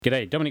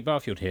G'day, Dominic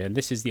Barfield here, and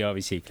this is the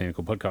RVC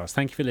Clinical Podcast.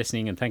 Thank you for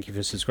listening, and thank you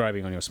for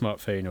subscribing on your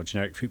smartphone or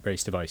generic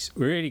fruit-based device.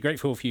 We're really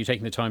grateful for you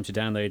taking the time to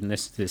download and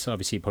listen to this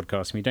RVC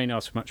podcast, and we don't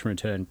ask for much in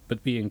return,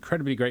 but be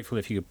incredibly grateful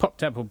if you could pop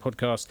to Apple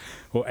Podcast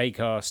or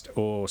Acast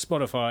or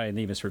Spotify and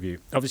leave us a review.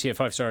 Obviously, a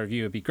 5-star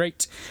review would be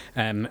great,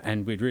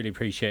 and we'd really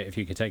appreciate if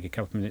you could take a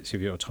couple of minutes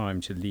of your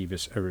time to leave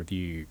us a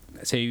review.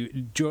 So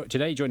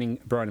today, joining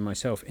Brian and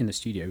myself in the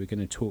studio, we're going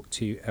to talk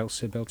to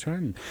Elsa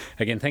Beltran.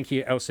 Again, thank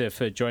you, Elsa,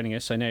 for joining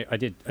us. I know I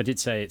did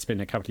say it's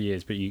been a couple of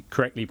years, but you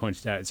correctly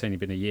pointed out it's only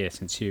been a year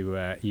since you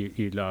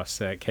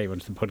last came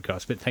onto the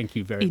podcast. But thank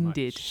you very much.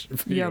 Indeed,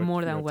 you're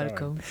more than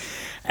welcome.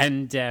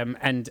 And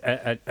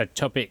a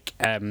topic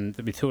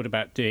that we thought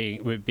about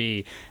doing would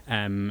be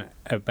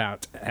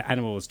about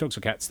animals, dogs or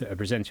cats, that are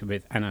presented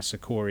with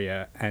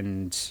anisocoria,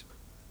 and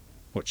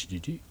what should you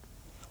do?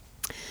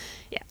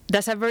 Yeah,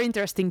 that's a very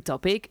interesting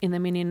topic. In the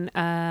meaning,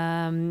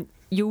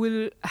 you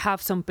will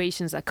have some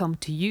patients that come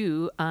to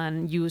you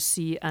and you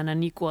see an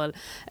unequal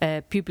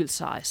pupil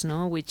size,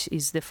 no, which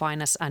is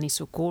defined as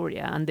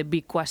anisocoria. And the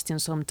big question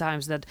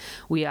sometimes that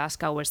we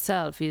ask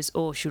ourselves is,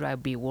 should I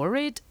be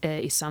worried?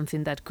 Is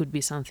something that could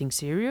be something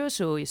serious,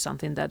 or is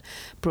something that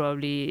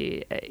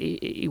probably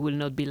it will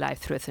not be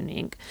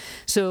life-threatening?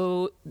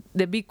 So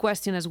the big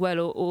question as well,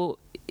 or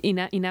in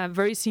a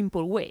very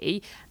simple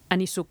way,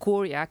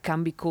 anisocoria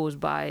can be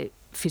caused by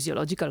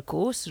physiological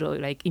cause. So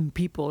like in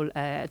people,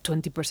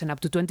 20%, up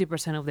to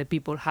 20% of the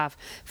people have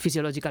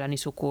physiological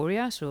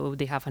anisocoria, so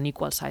they have an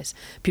equal size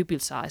pupil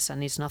size,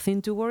 and it's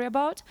nothing to worry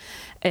about.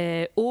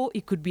 Or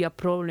it could be a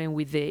problem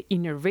with the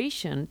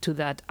innervation to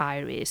that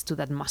iris, to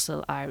that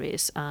muscle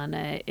iris, and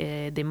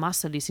the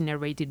muscle is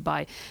innervated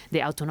by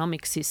the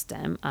autonomic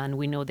system, and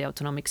we know the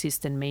autonomic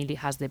system mainly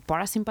has the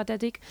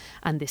parasympathetic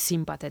and the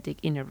sympathetic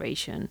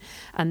innervation.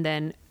 And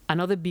then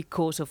another big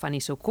cause of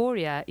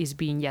anisocoria is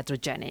being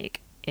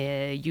iatrogenic.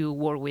 You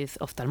work with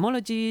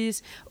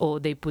ophthalmologists, or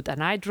they put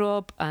an eye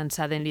drop, and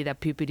suddenly the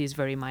pupil is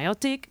very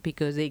myotic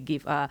because they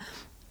give a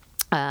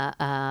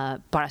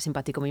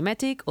parasympathetic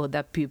mimetic, or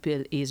the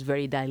pupil is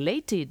very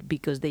dilated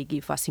because they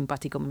give a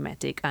sympathetic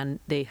mimetic and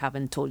they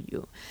haven't told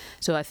you.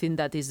 So I think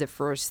that is the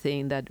first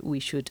thing that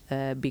we should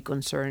be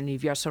concerned.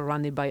 If you are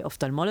surrounded by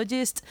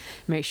ophthalmologists,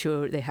 make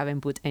sure they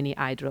haven't put any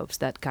eye drops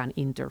that can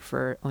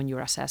interfere on your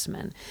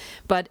assessment.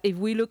 But if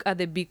we look at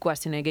the big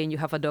question again, you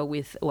have a dog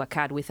or a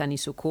cat with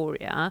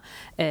anisocoria.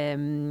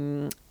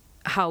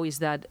 How is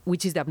that?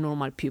 Which is the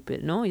abnormal pupil?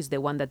 No, is the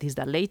one that is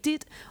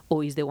dilated,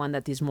 or is the one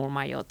that is more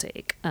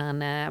myotic?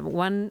 And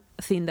one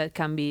thing that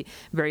can be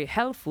very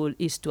helpful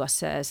is to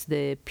assess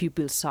the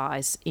pupil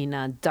size in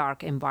a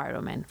dark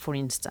environment, for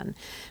instance,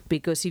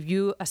 because if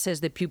you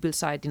assess the pupil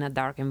size in a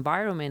dark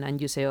environment and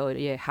you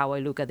say, how I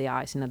look at the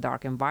eyes in a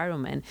dark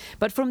environment,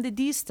 but from the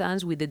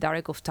distance with the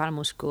direct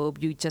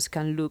ophthalmoscope, you just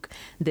can look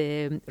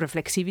the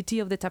reflexivity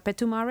of the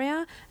tapetum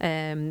area,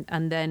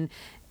 and then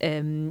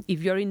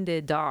if you're in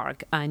the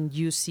dark and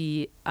you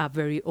see a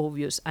very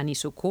obvious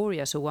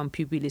anisocoria, so one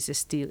pupil is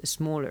still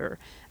smaller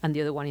and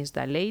the other one is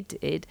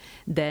dilated,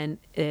 then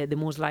the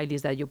most likely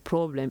is that your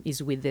problem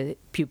is with the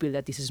pupil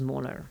that is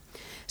smaller.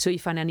 So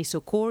if an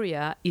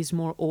anisocoria is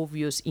more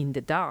obvious in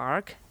the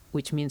dark,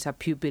 which means a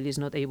pupil is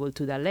not able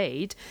to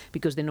dilate,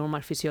 because the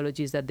normal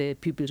physiology is that the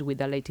pupils will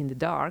dilate in the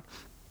dark,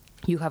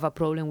 you have a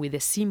problem with the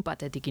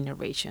sympathetic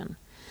innervation.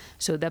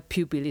 So that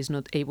pupil is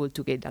not able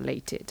to get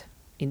dilated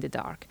in the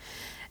dark.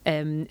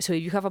 So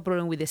if you have a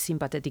problem with the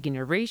sympathetic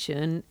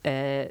innervation,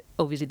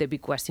 obviously the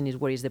big question is,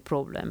 where is the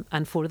problem?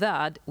 And for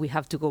that, we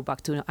have to go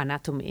back to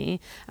anatomy,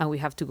 and we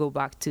have to go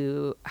back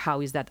to how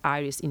is that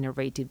iris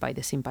innervated by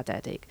the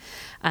sympathetic.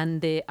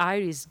 And the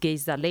iris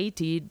gets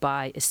dilated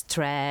by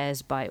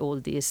stress, by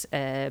all this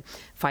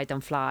fight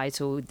and flight,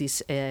 so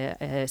this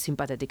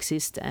sympathetic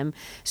system.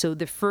 So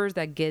the first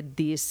that get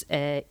this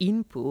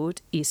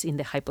input is in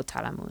the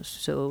hypothalamus,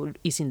 so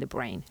it's in the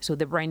brain. So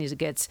the brain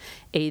gets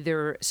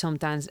either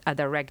sometimes a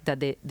direct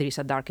that there is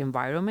a dark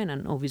environment,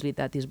 and obviously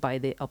that is by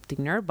the optic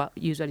nerve, but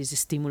usually it's a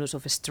stimulus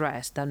of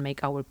stress that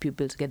make our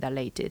pupils get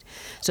dilated.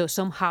 So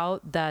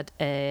somehow that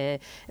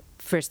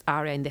first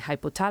area in the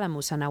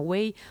hypothalamus, and a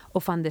way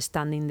of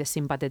understanding the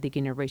sympathetic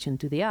innervation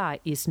to the eye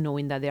is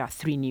knowing that there are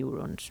 3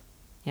 neurons,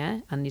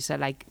 and it's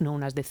like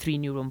known as the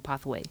 3-neuron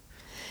pathway.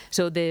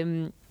 So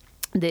the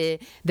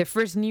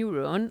first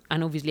neuron,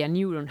 and obviously a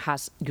neuron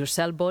has your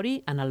cell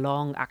body and a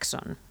long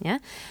axon,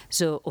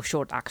 or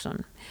short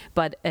axon.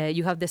 But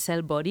you have the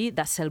cell body.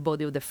 That cell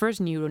body of the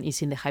first neuron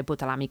is in the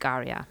hypothalamic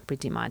area,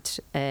 pretty much.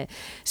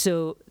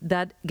 So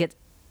that gets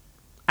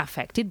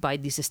affected by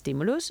this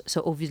stimulus.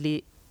 So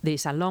obviously there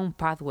is a long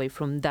pathway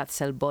from that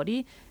cell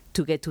body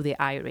to get to the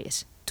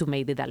iris to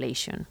make the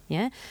dilation.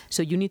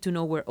 So you need to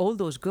know where all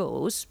those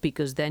goes,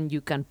 because then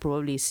you can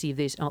probably see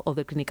this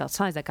other clinical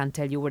signs that can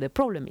tell you where the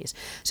problem is.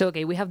 So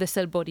we have the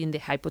cell body in the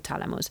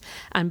hypothalamus,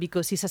 and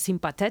because it's a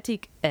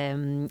sympathetic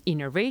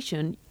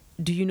innervation,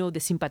 do you know the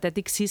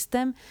sympathetic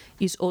system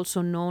is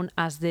also known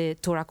as the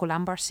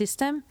thoracolumbar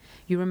system?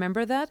 You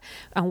remember that?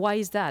 And why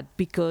is that?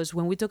 Because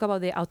when we talk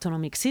about the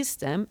autonomic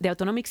system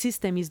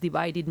is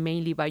divided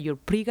mainly by your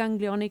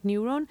preganglionic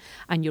neuron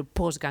and your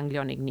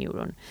postganglionic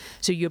neuron.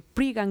 So your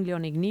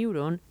preganglionic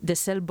neuron, the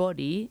cell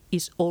body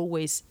is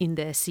always in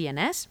the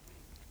CNS,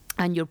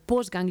 and your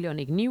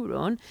postganglionic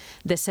neuron,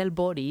 the cell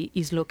body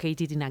is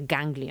located in a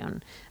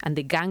ganglion, and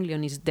the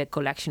ganglion is the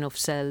collection of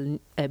cell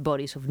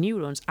bodies of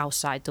neurons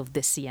outside of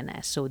the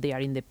CNS, so they are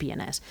in the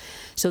PNS.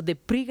 So the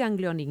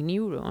preganglionic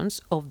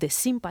neurons of the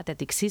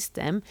sympathetic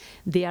system,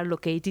 they are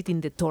located in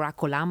the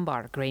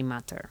thoracolumbar gray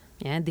matter.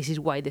 Yeah? This is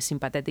why the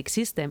sympathetic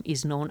system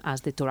is known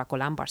as the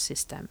thoracolumbar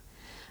system.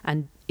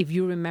 And if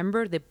you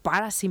remember, the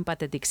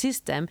parasympathetic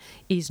system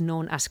is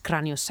known as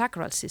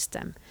craniosacral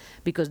system,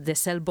 because the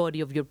cell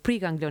body of your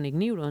preganglionic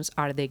neurons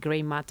are the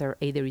gray matter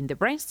either in the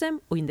brainstem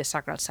or in the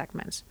sacral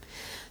segments.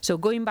 So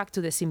going back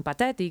to the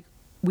sympathetic,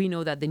 we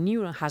know that the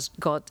neuron has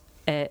got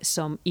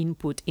some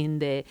input in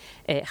the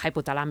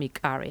hypothalamic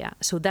area.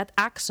 So that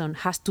axon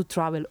has to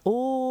travel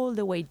all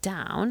the way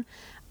down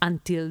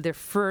until the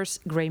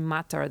first gray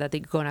matter that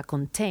it's going to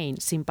contain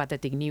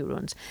sympathetic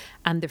neurons.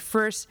 And the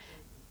first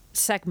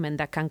segment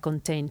that can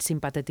contain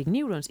sympathetic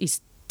neurons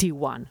is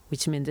T1,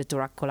 which means the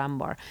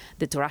thoracolumbar,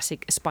 the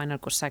thoracic spinal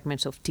cord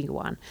segments of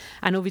T1.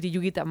 And obviously you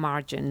get a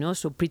margin, no?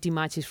 So pretty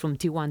much it's from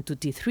T1 to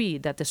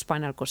T3 that the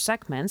spinal cord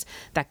segments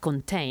that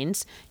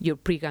contains your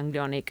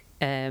preganglionic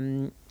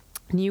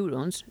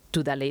neurons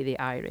to dilate the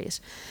iris.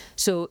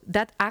 So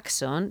that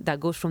axon that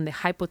goes from the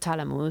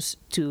hypothalamus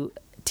to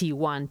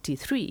T1,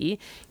 T3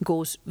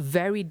 goes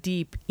very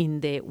deep in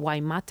the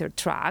white matter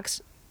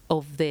tracts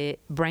of the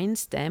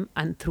brainstem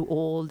and through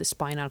all the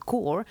spinal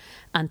cord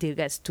until it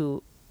gets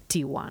to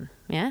T1.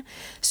 Yeah.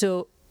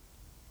 So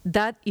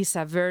that is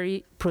a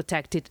very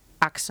protected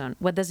axon.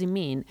 What does it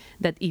mean?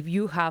 That if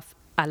you have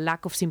a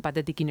lack of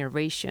sympathetic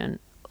innervation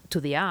to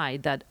the eye,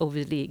 that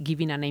obviously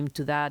giving a name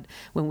to that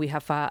when we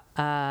have a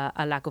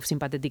lack of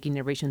sympathetic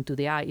innervation to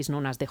the eye is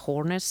known as the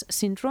Horner's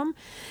syndrome.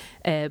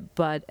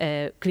 But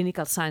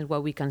clinical signs,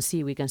 what we can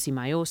see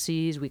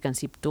meiosis, we can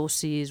see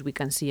ptosis, we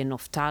can see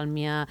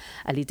enophthalmia,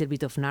 a little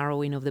bit of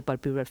narrowing of the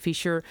palpebral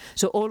fissure.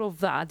 So all of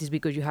that is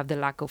because you have the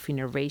lack of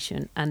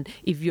innervation. And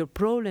if your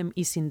problem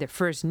is in the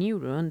first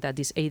neuron, that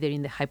is either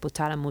in the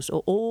hypothalamus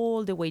or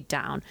all the way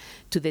down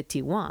to the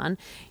T1,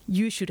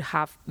 you should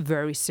have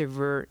very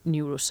severe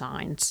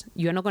neurosigns.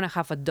 You're not going to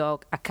have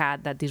a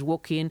cat that is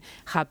walking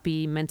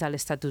happy, mental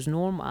status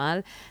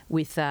normal,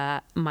 with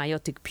a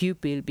myotic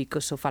pupil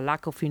because of a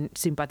lack of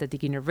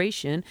sympathetic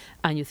innervation,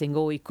 and you think,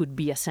 oh, it could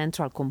be a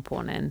central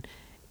component.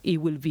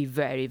 It will be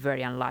very,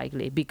 very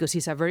unlikely because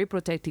it's a very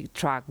protected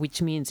tract, which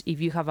means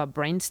if you have a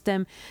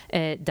brainstem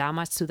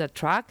damage to the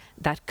tract,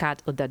 that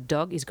cat or that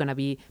dog is going to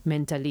be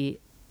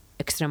mentally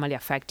extremely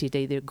affected,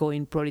 either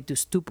going probably to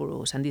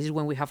stuporous. And this is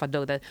when we have a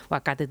dog or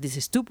a cat that is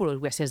stuporous,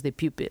 we assess the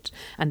pupils.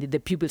 And if the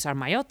pupils are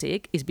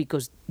myotic, is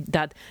because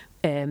that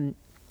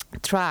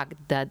tract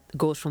that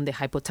goes from the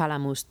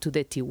hypothalamus to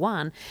the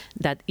T1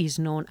 that is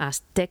known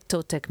as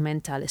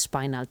tectotegmental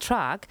spinal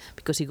tract,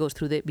 because it goes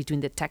through between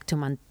the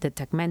tectum and the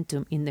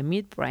tegmentum in the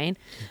midbrain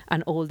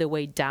and all the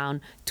way down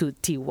to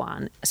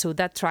T1. So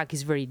that tract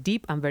is very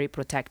deep and very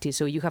protected.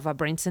 So you have a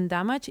brainstem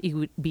damage, it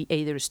would be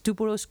either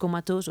stuporous,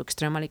 comatose, or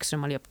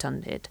extremely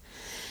obtunded.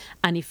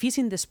 And if it's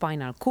in the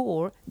spinal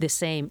cord, the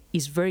same,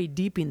 is very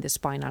deep in the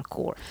spinal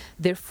cord.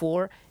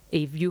 Therefore,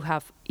 if you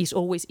have, it's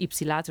always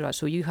ipsilateral,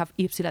 so you have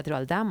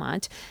ipsilateral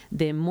damage,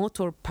 the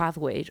motor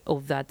pathway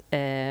of that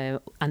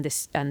and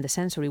the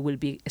sensory will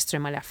be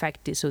extremely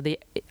affected. So they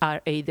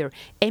are either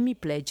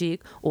hemiplegic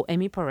or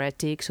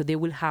hemiparetic, so they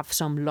will have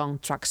some long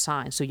track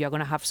signs. So you're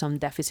going to have some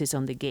deficits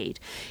on the gait.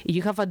 If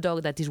you have a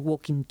dog that is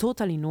walking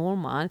totally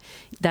normal,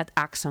 that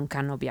axon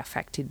cannot be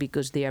affected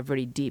because they are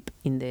very deep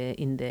in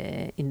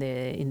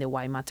the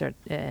white matter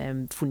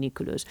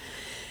funiculus.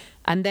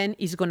 And then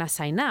it's going to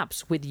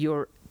synapse with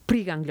your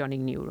preganglionic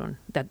neuron,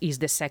 that is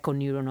the second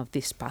neuron of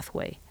this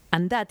pathway.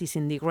 And that is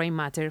in the gray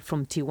matter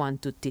from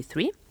T1 to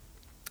T3.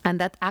 And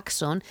that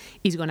axon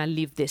is going to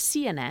leave the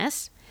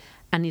CNS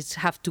and it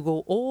have to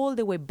go all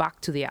the way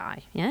back to the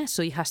eye. Yeah?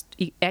 So it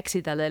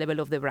exits at the level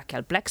of the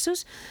brachial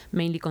plexus,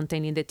 mainly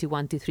containing the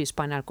T1, T3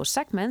 spinal cord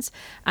segments,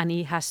 and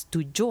it has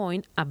to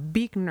join a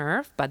big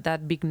nerve, but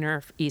that big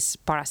nerve is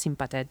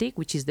parasympathetic,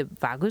 which is the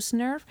vagus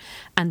nerve,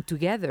 and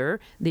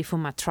together they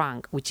form a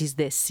trunk, which is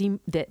the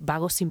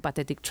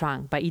vagosympathetic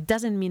trunk. But it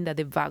doesn't mean that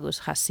the vagus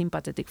has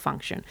sympathetic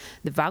function.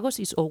 The vagus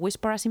is always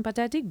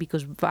parasympathetic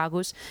because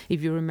vagus,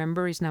 if you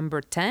remember, is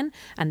number 10,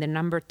 and the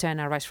number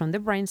 10 arises from the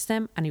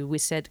brainstem, and if we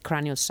said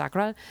craniosacral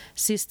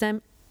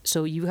system,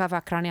 so you have a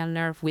cranial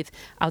nerve with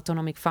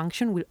autonomic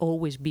function, will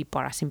always be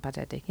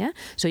parasympathetic. Yeah,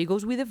 so it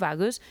goes with the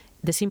vagus,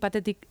 the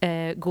sympathetic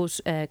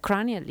goes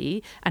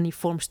cranially, and it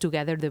forms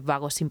together the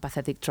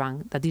vagosympathetic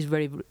trunk that is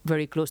very,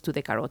 very close to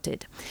the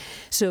carotid.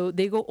 So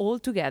they go all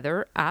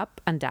together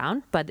up and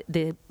down, but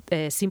the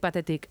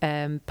sympathetic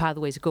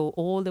pathways go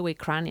all the way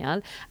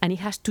cranial, and it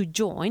has to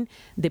join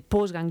the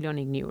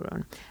postganglionic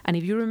neuron. And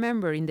if you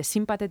remember, in the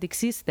sympathetic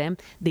system,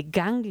 the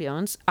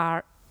ganglions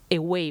are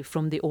away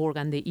from the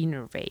organ they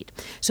innervate.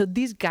 So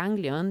this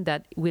ganglion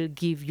that will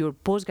give your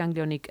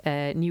postganglionic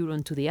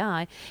neuron to the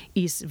eye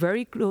is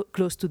very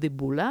close to the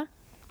bulla.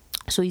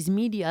 So it's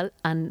medial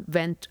and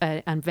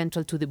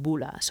ventral to the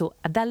bulla. So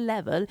at that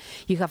level,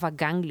 you have a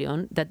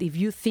ganglion that, if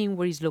you think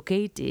where it's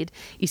located,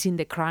 is in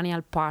the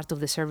cranial part of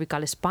the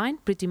cervical spine,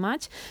 pretty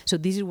much. So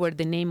this is where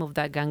the name of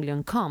that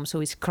ganglion comes. So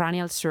it's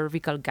cranial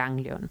cervical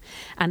ganglion.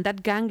 And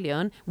that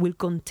ganglion will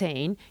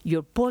contain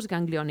your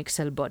postganglionic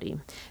cell body.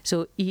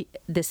 So the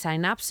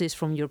synapses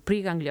from your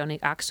preganglionic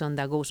axon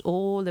that goes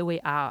all the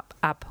way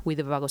up with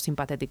the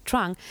vagosympathetic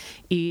trunk,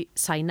 it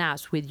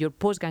synapses with your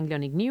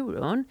postganglionic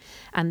neuron,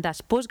 and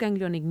that's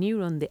postganglionic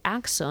neuron, the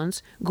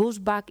axons, goes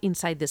back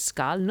inside the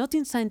skull, not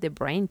inside the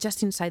brain,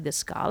 just inside the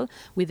skull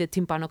with the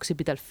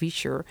tympano-occipital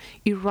fissure.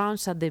 It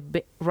runs at the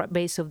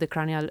base of the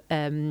cranial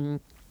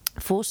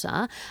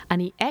fossa,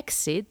 and it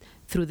exits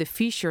through the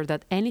fissure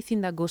that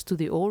anything that goes to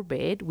the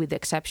orbit, with the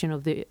exception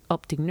of the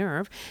optic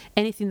nerve,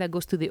 anything that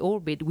goes to the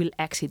orbit will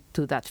exit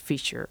to that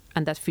fissure,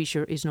 and that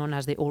fissure is known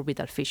as the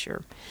orbital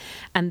fissure.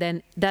 And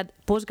then that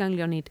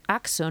postganglionic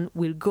axon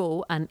will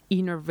go and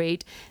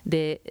innervate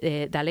the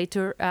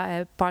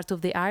dilator part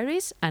of the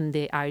iris, and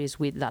the iris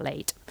will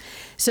dilate.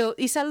 So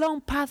it's a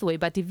long pathway,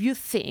 but if you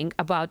think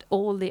about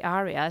all the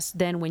areas,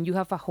 then when you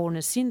have a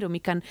Horner syndrome,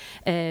 it can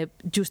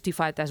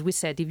justify it. As we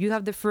said, if you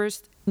have the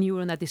first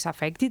neuron that is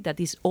affected, that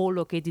is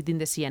all located in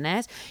the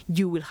CNS,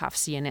 you will have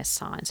CNS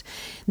signs.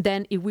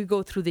 Then if we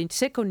go through the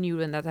second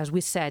neuron that, as we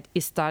said,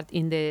 it starts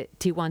in the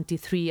T1,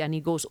 T3, and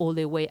it goes all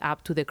the way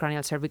up to the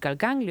cranial cervical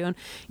ganglion,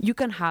 you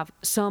can have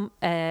some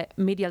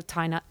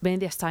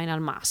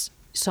mediastinal mass,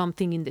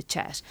 something in the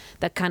chest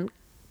that can,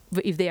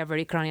 if they are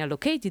very cranial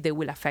located, they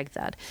will affect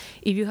that.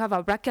 If you have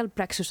a brachial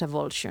plexus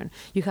avulsion,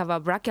 you have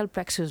a brachial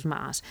plexus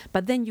mass,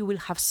 but then you will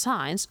have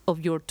signs of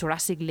your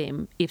thoracic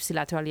limb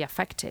ipsilaterally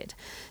affected.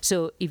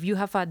 So if you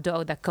have a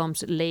dog that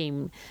comes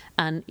lame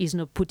and is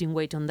not putting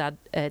weight on that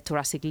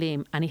thoracic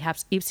limb, and it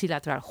has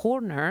ipsilateral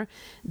Horner,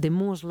 the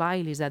most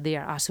likely is that they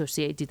are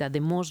associated, that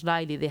the most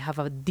likely they have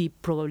a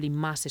deep, probably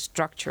mass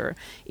structure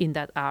in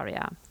that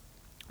area.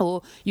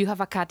 Or you have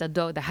a cat, a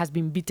dog that has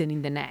been bitten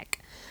in the neck,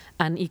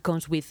 and it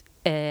comes with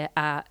a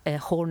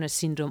Horner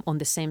syndrome on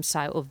the same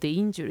side of the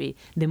injury,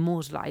 the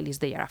most likely is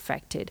they are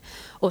affected.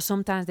 Or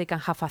sometimes they can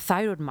have a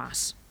thyroid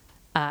mass,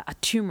 a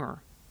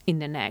tumor in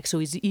the neck. So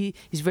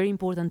it's very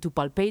important to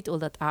palpate all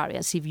that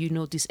area, see if you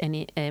notice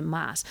any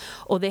mass.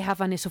 Or they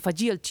have an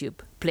esophageal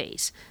tube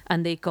place,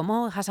 and they come,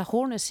 it has a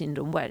Horner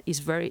syndrome. Well,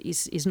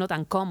 it's not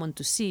uncommon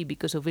to see,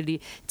 because of really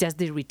just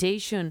the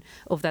irritation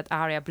of that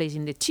area placed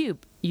in the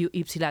tube, you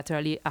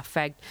ipsilaterally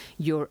affect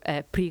your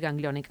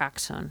preganglionic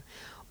axon.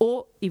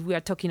 Or if we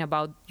are talking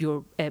about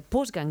your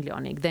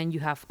postganglionic, then you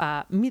have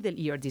a middle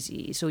ear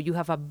disease. So you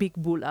have a big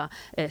bulla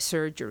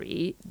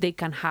surgery. They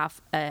can have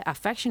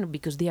affection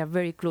because they are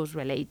very close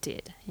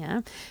related.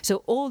 Yeah.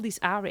 So all these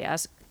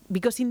areas,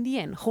 because in the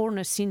end,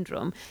 Horner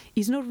syndrome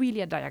is not really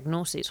a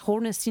diagnosis.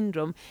 Horner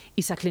syndrome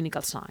is a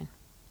clinical sign.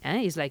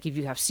 It's like if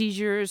you have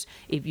seizures,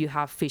 if you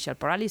have facial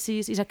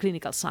paralysis, it's a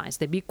clinical sign.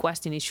 The big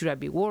question is, should I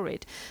be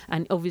worried?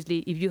 And obviously,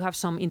 if you have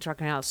some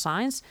intracranial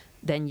signs,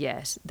 then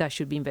yes, that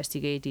should be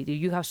investigated.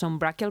 If you have some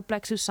brachial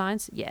plexus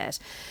signs, yes.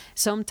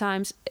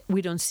 Sometimes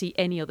we don't see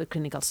any other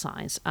clinical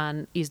signs,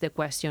 and is the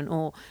question,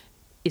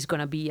 it's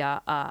going to be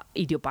a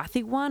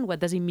idiopathic one? What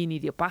does it mean,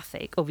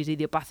 idiopathic? Obviously,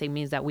 idiopathic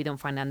means that we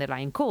don't find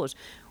underlying cause,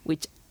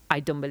 which I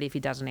don't believe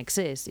it doesn't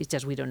exist. It's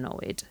just we don't know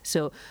it.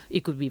 So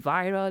it could be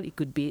viral. It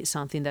could be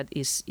something that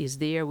is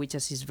there, which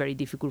is very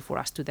difficult for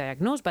us to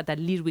diagnose, but at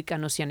least we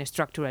cannot see a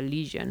structural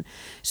lesion.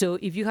 So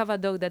if you have a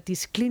dog that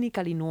is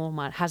clinically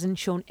normal, hasn't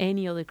shown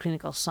any other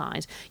clinical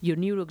signs, your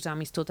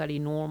neuroexam is totally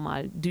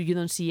normal, you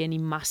don't see any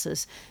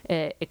masses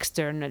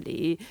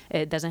externally,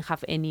 doesn't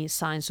have any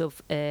signs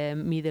of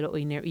middle or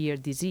inner ear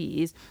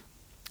disease,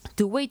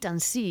 to wait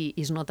and see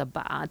is not that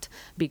bad,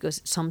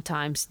 because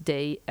sometimes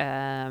they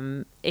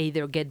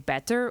either get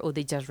better or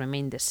they just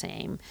remain the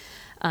same.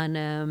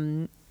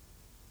 And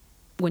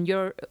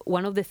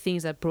one of the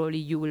things that probably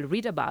you will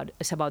read about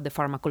is about the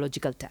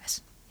pharmacological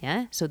test.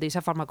 Yeah, so there's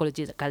a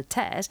pharmacological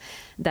test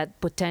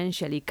that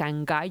potentially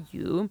can guide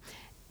you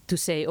to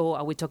say,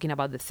 are we talking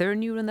about the third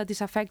neuron that is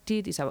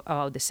affected? Is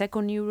about the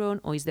second neuron,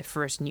 or is the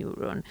first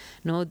neuron?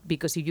 No,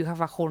 because if you have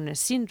a Horner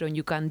syndrome,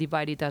 you can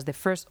divide it as the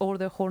first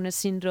order Horner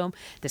syndrome,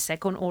 the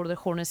second order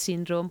Horner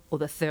syndrome, or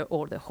the third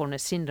order Horner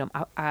syndrome,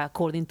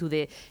 according to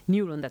the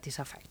neuron that is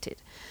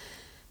affected.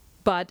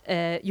 But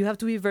you have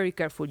to be very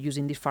careful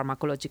using this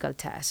pharmacological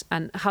test.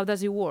 And how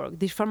does it work?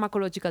 This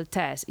pharmacological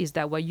test is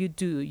that what you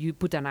do, you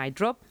put an eye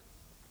drop.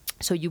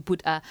 So you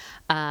put a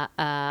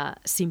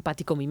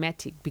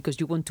sympathicomimetic,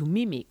 because you want to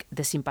mimic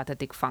the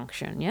sympathetic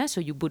function. Yeah.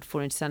 So you put,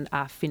 for instance,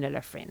 a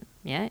phenylephrine.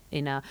 Yeah,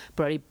 in a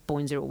probably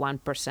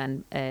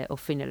 0.01%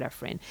 of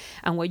phenylephrine.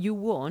 And what you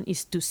want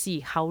is to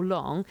see how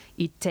long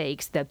it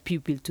takes that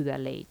pupil to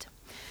dilate.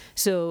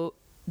 So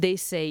they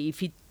say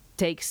if it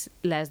takes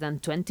less than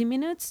 20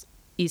 minutes,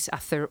 is a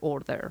third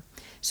order.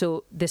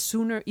 So the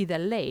sooner it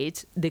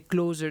dilates, the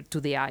closer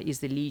to the eye is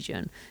the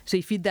lesion. So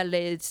if it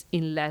dilates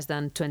in less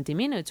than 20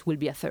 minutes, will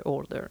be a third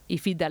order.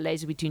 If it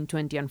dilates between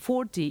 20 and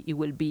 40, it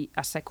will be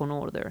a second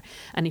order.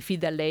 And if it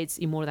dilates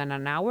in more than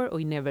an hour or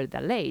it never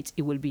dilates,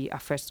 it will be a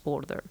first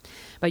order.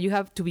 But you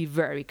have to be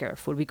very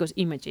careful, because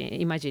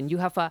imagine you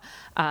have a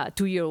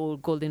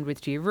 2-year-old golden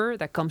retriever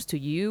that comes to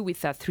you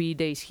with a 3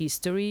 days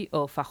history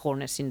of a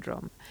Horner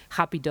syndrome.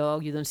 Happy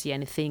dog, you don't see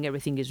anything,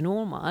 everything is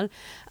normal,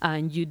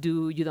 and you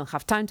don't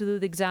have time to do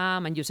the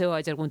exam, and you say,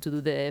 I just want to do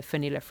the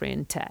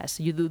phenylephrine test.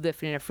 You do the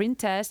phenylephrine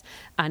test,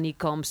 and it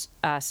comes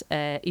as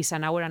it's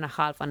an hour and a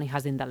half, and it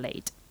hasn't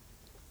delayed.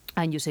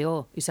 And you say,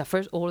 it's a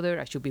first order,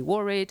 I should be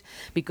worried,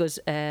 because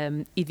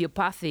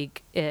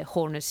idiopathic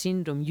Horner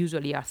syndrome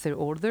usually are third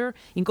order.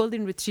 In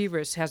golden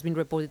retrievers has been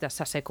reported as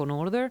a second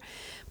order,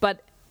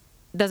 but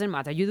doesn't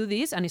matter. You do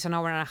this, and it's an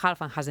hour and a half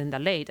and hasn't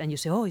delayed, and you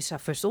say, it's a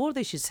first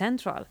order, she's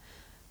central.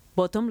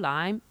 Bottom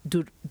line,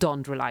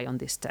 don't rely on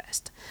this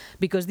test,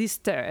 because this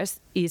test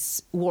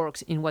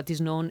works in what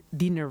is known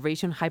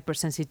denervation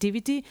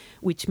hypersensitivity,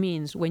 which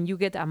means when you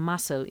get a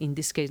muscle, in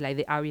this case like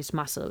the iris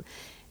muscle,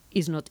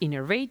 is not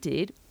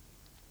innervated,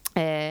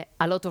 a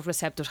lot of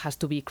receptors has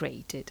to be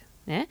created.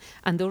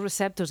 And those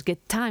receptors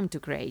get time to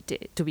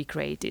be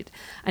created.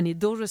 And if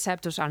those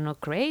receptors are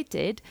not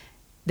created,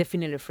 the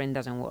phenylephrine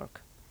doesn't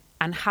work.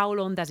 And how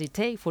long does it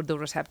take for those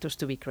receptors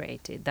to be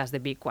created? That's the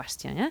big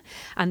question. Yeah?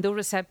 And those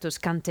receptors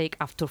can take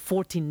after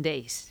 14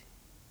 days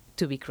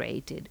to be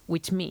created,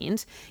 which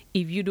means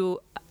if you do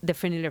the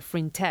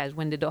phenylephrine test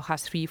when the dog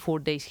has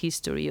 3-4 days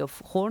history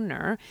of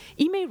Horner,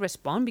 it may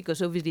respond,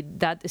 because obviously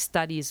that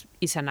study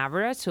is an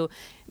average. So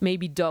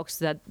maybe dogs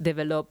that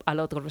develop a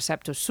lot of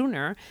receptors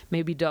sooner,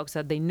 maybe dogs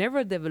that they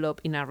never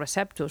develop enough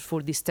receptors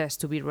for this test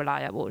to be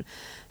reliable.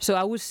 So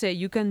I would say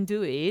you can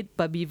do it,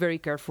 but be very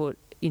careful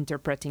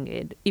interpreting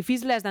it. If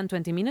it's less than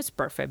 20 minutes,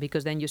 perfect,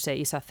 because then you say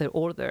it's a third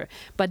order,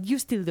 but you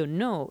still don't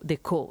know the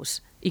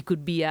cause. It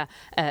could be a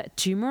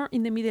tumor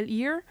in the middle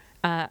ear,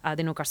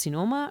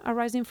 adenocarcinoma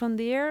arising from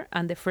the ear,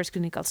 and the first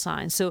clinical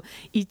signs. So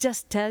it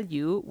just tells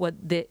you what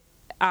the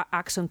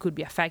axon could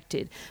be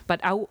affected. But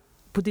I will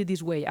put it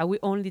this way, I will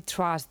only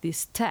trust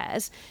this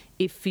test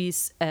if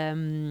it's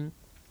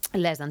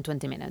less than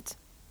 20 minutes.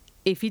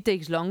 If it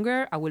takes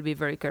longer, I will be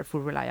very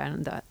careful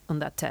relying on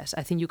that test.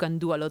 I think you can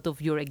do a lot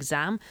of your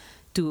exam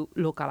to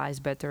localize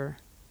better.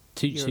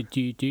 So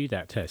do you do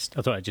that test?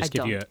 I thought I'd just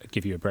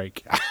give you a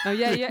break. Oh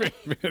yeah.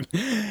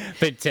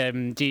 But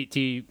do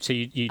you? So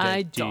you don't,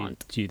 I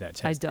don't do that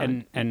test? I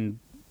don't. And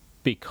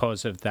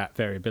because of that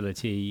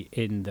variability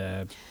in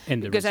the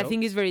because results? I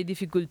think it's very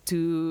difficult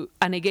to.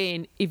 And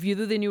again, if you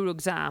do the neuro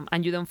exam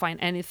and you don't find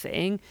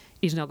anything,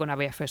 it's not going to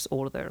be a first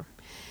order.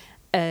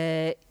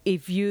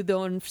 If you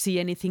don't see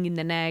anything in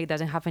the neck,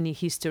 doesn't have any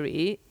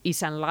history,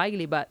 it's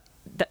unlikely, but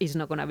that is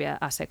not going to be a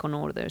second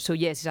order. So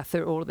yes, it's a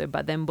third order,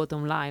 but then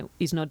bottom line,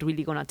 it's not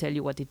really going to tell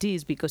you what it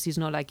is, because it's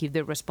not like if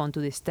they respond to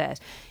this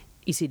test,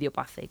 it's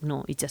idiopathic.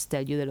 No, it just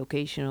tells you the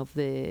location of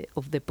the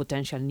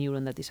potential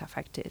neuron that is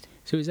affected.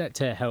 So is that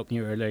to help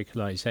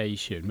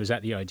neurolocalization? Was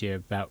that the idea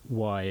about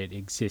why it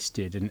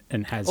existed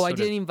and has? I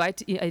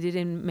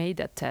didn't make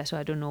that test, so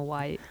I don't know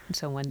why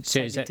someone.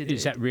 So is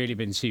that really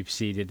been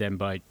superseded then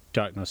by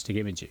diagnostic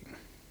imaging?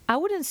 I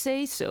wouldn't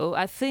say so.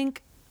 I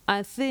think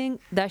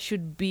that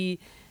should be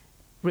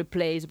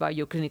replaced by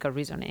your clinical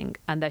reasoning,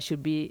 and that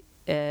should be.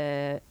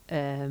 I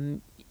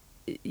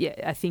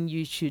think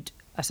you should,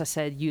 as I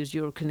said, use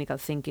your clinical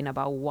thinking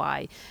about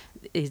why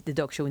is the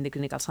dog showing the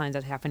clinical signs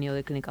that have any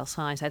other clinical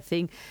signs. I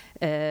think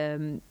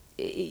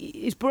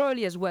it's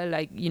probably as well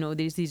like,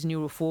 there's this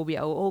neurophobia.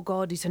 Oh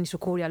God, it's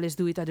anisocoria, let's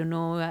do it. I don't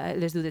know,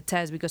 let's do the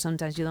test, because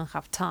sometimes you don't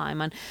have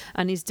time.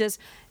 And it's just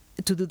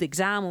to do the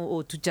exam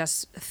or to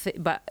just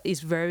but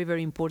it's very,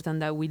 very important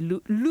that we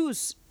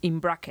lose in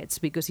brackets,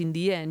 because in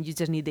the end you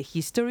just need the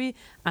history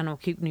and a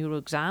quick neuro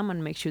exam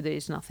and make sure there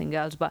is nothing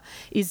else. But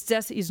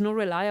it's not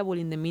reliable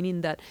in the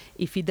meaning that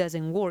if it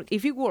doesn't work,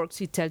 if it works,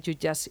 it tells you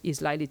just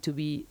is likely to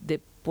be the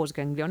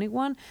postganglionic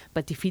one,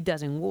 but if it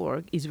doesn't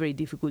work, it's very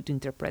difficult to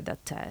interpret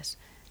that test.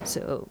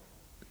 So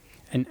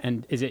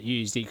and is it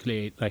used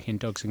equally like in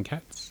dogs and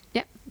cats?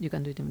 Yeah, you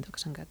can do it in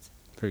dogs and cats.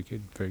 Very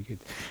good, very good.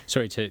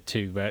 Sorry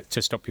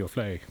to stop your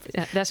flow.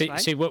 Yeah, that's right.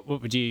 So what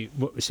would you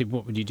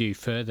do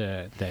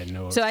further then?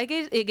 Or? So I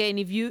guess again,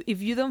 if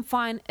you don't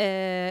find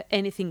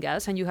anything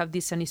else, and you have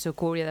this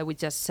anisocoria that we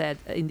just said,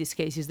 in this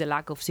case is the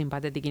lack of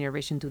sympathetic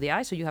innervation to the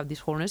eye, so you have this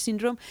Horner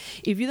syndrome.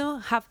 If you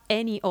don't have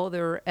any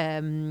other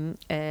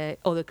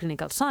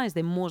clinical signs,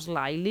 then most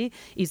likely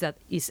is that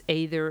it's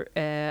either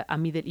a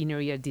middle inner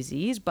ear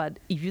disease. But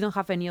if you don't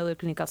have any other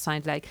clinical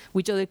signs, like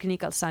which other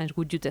clinical signs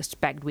would you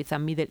expect with a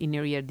middle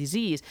inner ear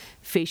disease?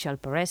 Facial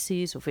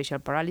paresis or facial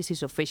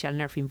paralysis or facial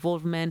nerve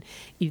involvement.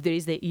 If there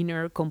is the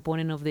inner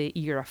component of the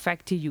ear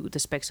affected, you would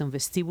expect some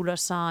vestibular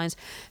signs.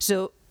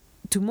 So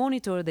to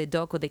monitor the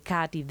dog or the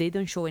cat if they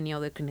don't show any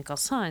other clinical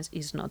signs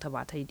is not a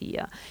bad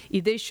idea.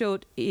 If they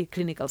showed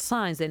clinical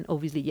signs, then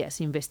obviously, yes,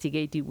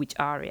 investigate in which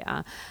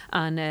area.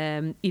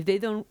 And if they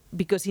don't,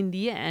 because in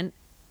the end,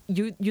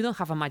 you don't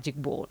have a magic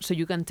ball, so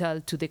you can tell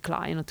to the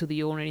client or to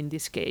the owner in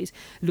this case,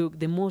 look,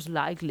 the most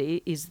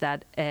likely is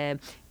that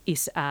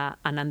is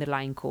an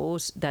underlying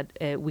cause that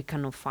we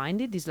cannot find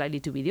it. It's likely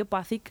to be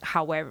idiopathic.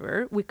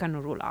 However, we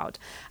cannot rule out.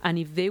 And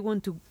if they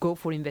want to go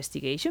for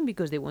investigation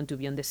because they want to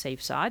be on the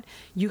safe side,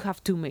 you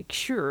have to make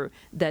sure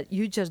that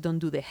you just don't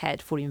do the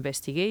head for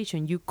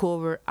investigation. You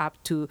cover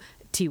up to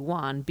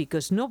T1,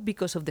 because not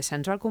because of the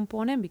central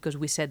component, because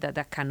we said that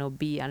that cannot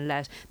be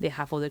unless they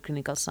have other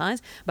clinical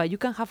signs, but you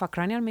can have a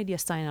cranial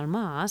mediastinal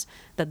mass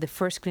that the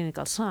first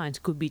clinical signs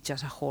could be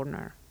just a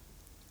Horner.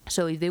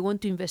 So if they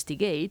want to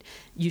investigate,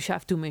 you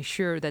have to make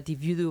sure that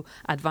if you do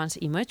advanced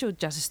image, or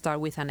just start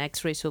with an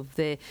X-rays of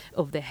the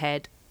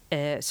head,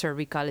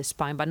 cervical,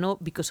 spine, but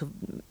not because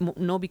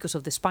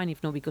of the spine,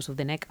 if not because of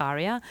the neck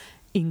area,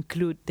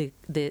 include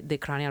the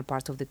cranial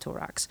part of the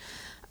thorax.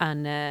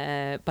 And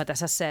but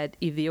as I said,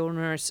 if the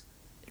owners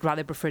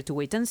rather prefer to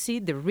wait and see,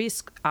 the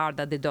risks are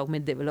that the dog may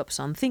develop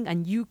something,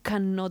 and you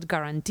cannot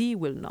guarantee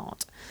will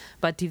not.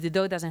 But if the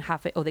dog doesn't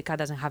have it, or the cat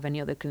doesn't have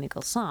any other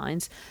clinical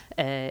signs,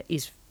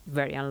 is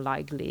very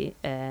unlikely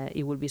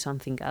it will be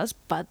something else,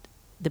 but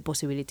the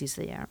possibility is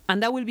there.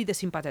 And that will be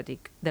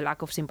the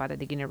lack of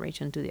sympathetic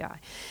innervation to the eye.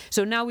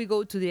 So now we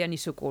go to the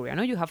anisocoria.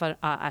 No? You have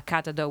a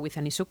cat or dog with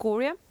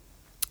anisocoria.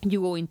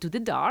 You go into the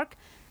dark,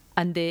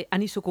 and the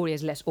anisocoria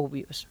is less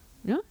obvious.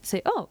 You know?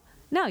 Say, oh,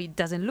 now it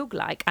doesn't look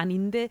like. And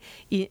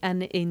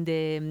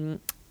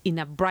in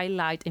a bright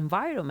light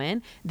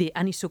environment, the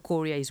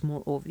anisocoria is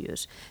more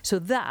obvious. So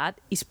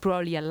that is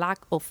probably a lack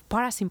of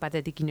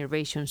parasympathetic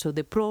innervation. So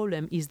the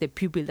problem is the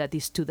pupil that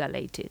is too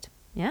dilated.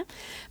 Yeah,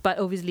 but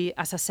obviously,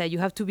 as I said, you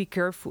have to be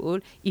careful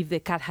if the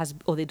cat has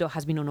or the dog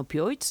has been on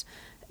opioids.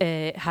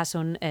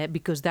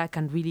 Because that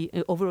can really,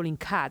 overall in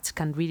cats,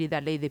 can really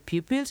dilate the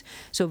pupils.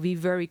 So be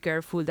very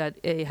careful that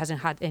it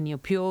hasn't had any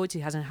opioids,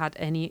 it hasn't had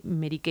any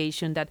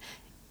medication that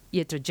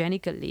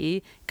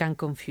iatrogenically can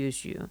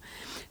confuse you.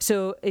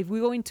 So if we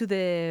go into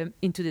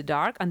the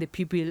dark and the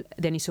pupil,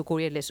 the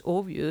anisocoria is less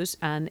obvious,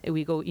 and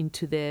we go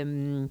into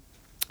the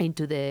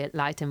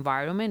light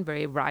environment,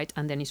 very bright,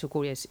 and the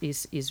anisocoria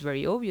is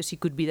very obvious, it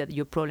could be that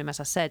your problem, as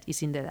I said,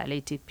 is in the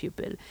dilated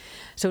pupil.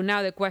 So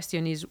now the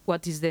question is,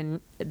 what is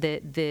then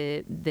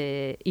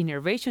the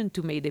innervation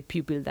to make the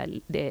pupil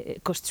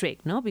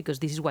constrict, no? Because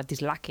this is what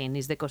is lacking,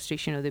 is the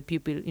constriction of the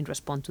pupil in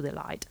response to the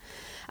light.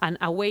 And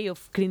a way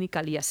of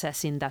clinically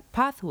assessing that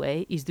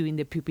pathway is doing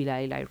the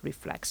pupillary light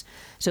reflex.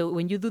 So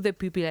when you do the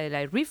pupillary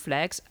light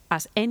reflex,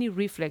 as any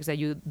reflex that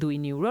you do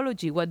in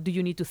neurology, what do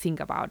you need to think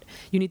about?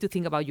 You need to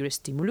think about your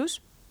stimulus.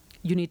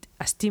 You need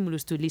a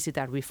stimulus to elicit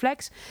a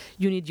reflex.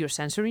 You need your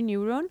sensory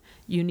neuron.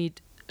 You need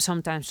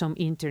sometimes some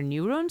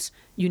interneurons.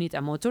 You need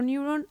a motor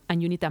neuron,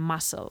 and you need a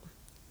muscle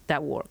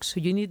that works. So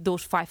you need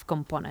those 5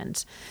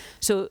 components.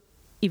 So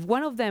if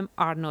one of them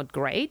are not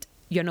great,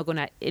 you're not going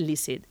to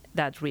elicit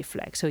that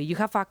reflex. So you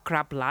have a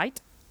crap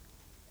light,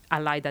 a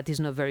light that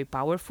is not very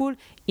powerful.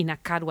 In a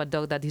cat or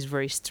dog that is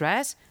very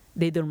stressed,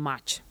 they don't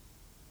match.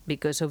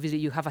 Because obviously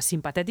you have a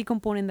sympathetic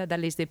component that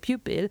dilates the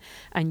pupil,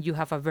 and you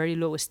have a very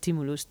low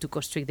stimulus to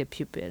constrict the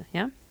pupil.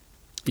 Yeah.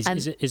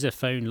 Is a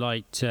phone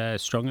light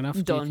strong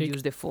enough? Don't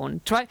use the phone.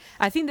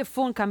 I think the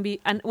phone can be.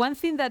 And one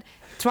thing that,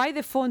 try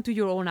the phone to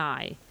your own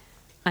eye,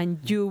 and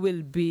you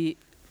will be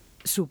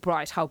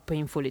surprised how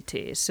painful it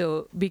is.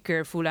 So be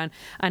careful, and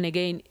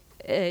again,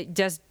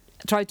 just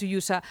try to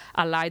use a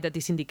light that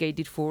is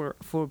indicated for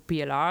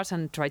PLRs,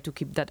 and try to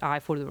keep that eye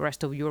for the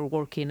rest of your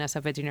working as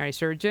a veterinary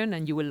surgeon,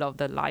 and you will love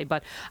that light.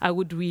 But I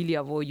would really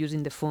avoid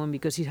using the phone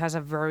because it has a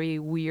very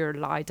weird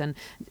light, and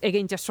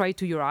again, just try it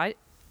to your eye,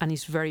 and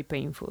it's very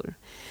painful.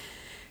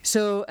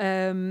 So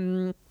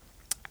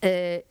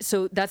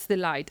so that's the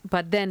light.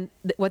 But then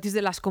what is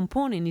the last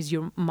component is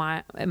your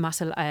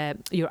muscle,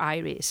 your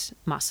iris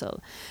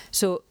muscle.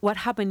 So what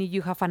happens if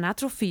you have an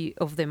atrophy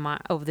of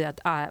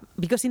that?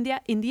 Because in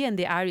the end,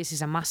 the iris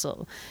is a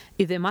muscle.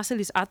 If the muscle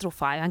is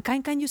atrophied, and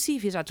can you see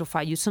if it's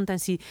atrophied? You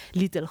sometimes see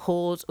little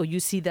holes, or you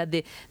see that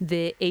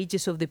the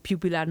edges of the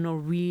pupil are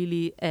not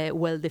really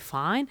well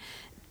defined.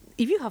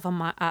 If you have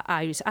an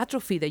iris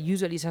atrophy that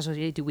usually is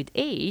associated with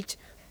age,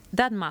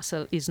 that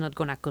muscle is not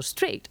going to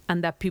constrict,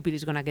 and that pupil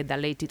is going to get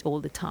dilated all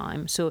the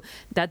time. So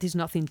that is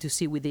nothing to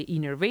see with the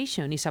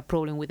innervation. It's a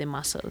problem with the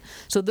muscle.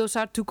 So those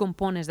are 2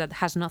 components that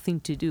has nothing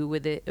to do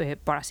with the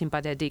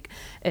parasympathetic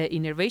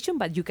innervation,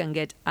 but you can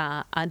get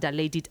a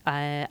dilated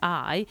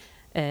eye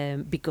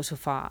because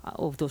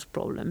of those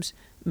problems,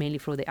 mainly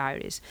for the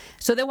iris.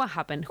 So then what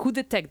happened? Who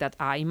detect that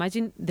eye?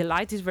 Imagine the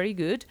light is very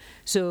good.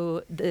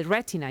 So the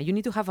retina, you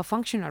need to have a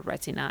functional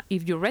retina.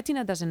 If your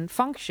retina doesn't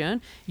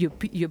function, your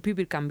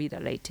pupil can be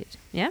dilated.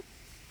 Yeah.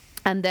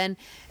 And then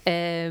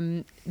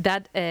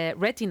that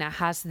retina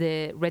has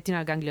the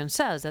retinal ganglion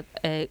cells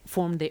that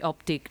form the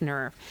optic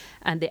nerve,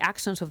 and the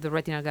axons of the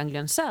retinal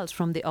ganglion cells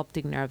from the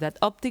optic nerve. That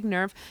optic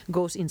nerve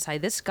goes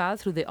inside the skull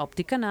through the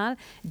optic canal,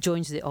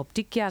 joins the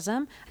optic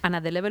chiasm, and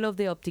at the level of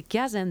the optic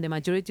chiasm, the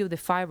majority of the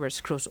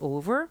fibers cross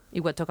over.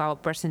 If we talk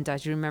about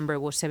percentage, you remember it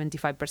was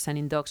 75%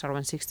 in dogs,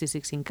 around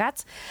 66 in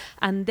cats,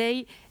 and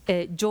they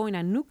join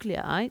a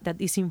nuclei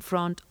that is in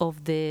front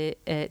of the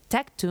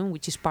tectum,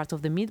 which is part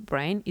of the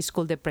midbrain. It's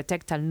called the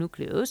pretectal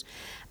nucleus,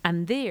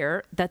 and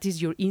there, that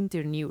is your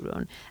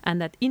interneuron,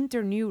 and that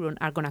interneuron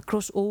are going to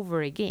cross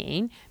over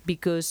again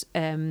because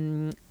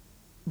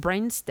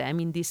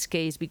brainstem, in this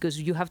case,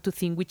 because you have to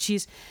think which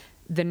is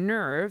the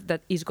nerve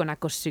that is going to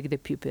constrict the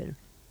pupil,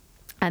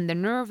 and the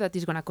nerve that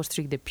is going to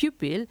constrict the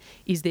pupil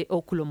is the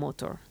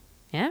oculomotor.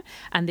 Yeah,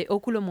 and the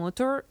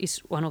oculomotor is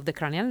one of the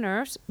cranial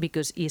nerves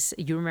because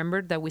you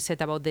remember that we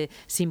said about the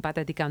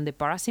sympathetic and the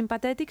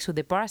parasympathetic. So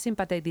the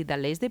parasympathetic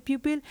dilates the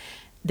pupil,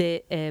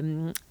 the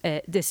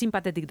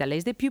sympathetic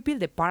dilates the pupil,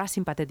 the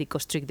parasympathetic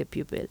constricts the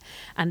pupil,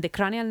 and the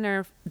cranial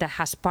nerve that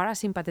has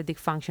parasympathetic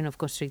function of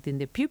constricting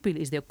the pupil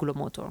is the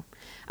oculomotor,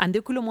 and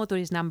the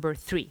oculomotor is number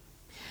 3.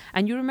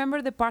 And you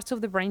remember the parts of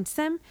the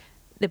brainstem?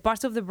 The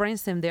parts of the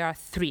brainstem, there are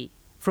 3.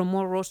 From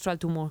more rostral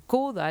to more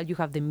caudal, you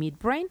have the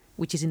midbrain,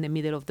 which is in the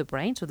middle of the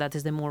brain, so that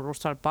is the more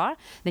rostral part.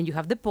 Then you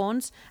have the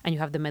pons, and you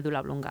have the medulla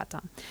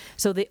oblongata.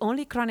 So the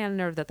only cranial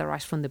nerve that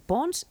arises from the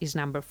pons is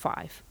number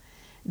 5.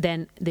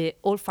 Then the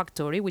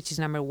olfactory, which is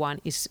number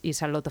 1, is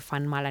a lot of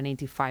fine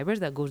myelinated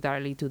fibers that goes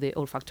directly to the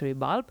olfactory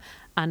bulb.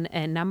 And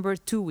number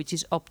 2, which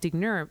is optic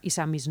nerve, is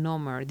a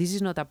misnomer. This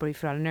is not a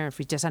peripheral nerve,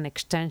 it's just an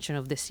extension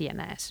of the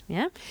CNS.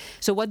 Yeah.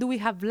 So what do we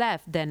have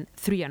left then?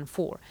 3 and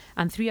 4.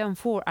 And 3 and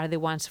 4 are the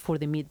ones for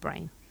the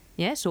midbrain.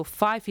 Yeah, so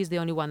 5 is the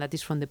only one that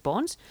is from the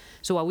pons.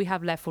 So what we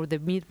have left for the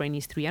midbrain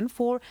is 3 and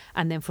 4,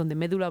 and then from the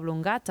medulla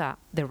oblongata,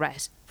 the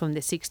rest, from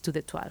the 6 to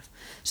the 12.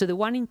 So the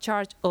one in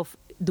charge of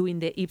doing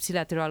the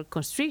ipsilateral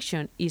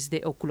constriction is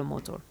the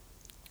oculomotor,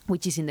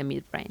 which is in the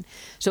midbrain.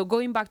 So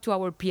going back to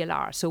our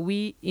PLR, so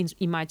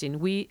imagine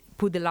we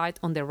put the light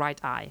on the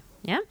right eye.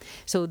 Yeah,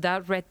 so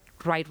that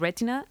right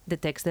retina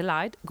detects the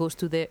light, goes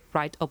to the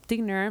right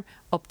optic nerve,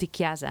 optic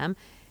chiasm,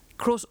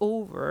 cross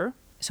over.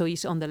 So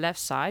it's on the left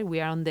side. We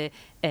are on the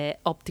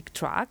optic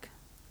tract,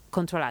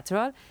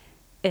 contralateral,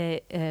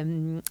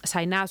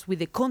 synapse with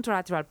the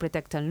contralateral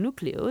pretectal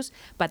nucleus,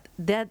 but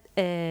that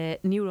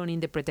neuron in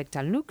the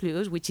pretectal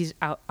nucleus, which is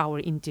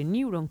our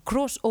interneuron,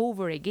 cross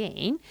over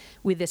again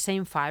with the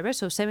same fibers.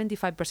 So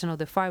 75% of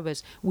the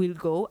fibers will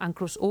go and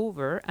cross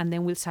over and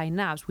then will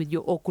synapse with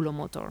your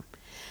oculomotor.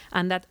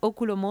 And that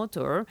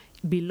oculomotor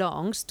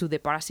belongs to the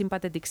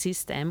parasympathetic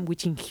system,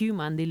 which in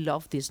human, they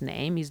love this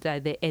name, is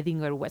like the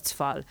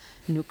Edinger-Westphal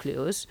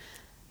nucleus.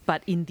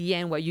 But in the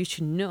end, what you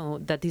should know,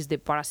 that is the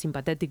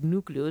parasympathetic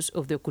nucleus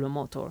of the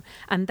oculomotor.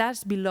 And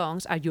that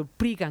belongs at your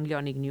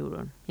preganglionic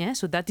neuron. Yeah?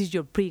 So that is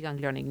your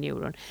preganglionic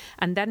neuron.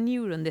 And that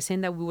neuron, the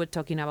same that we were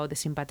talking about, the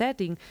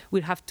sympathetic,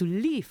 will have to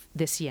leave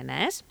the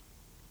CNS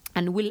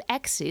and will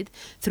exit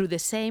through the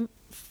same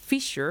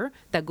fissure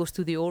that goes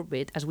to the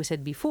orbit, as we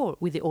said before,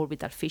 with the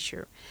orbital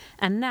fissure.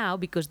 And now,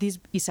 because this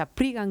is a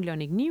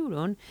preganglionic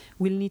neuron,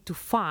 we'll need to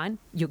find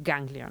your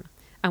ganglion.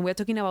 And we're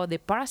talking about the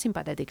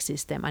parasympathetic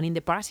system. And in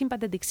the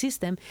parasympathetic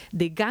system,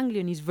 the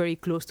ganglion is very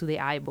close to the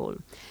eyeball.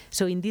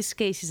 So in this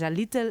case, it's a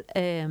little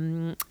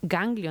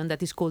ganglion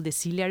that is called the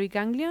ciliary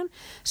ganglion.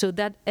 So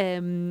that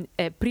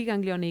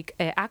preganglionic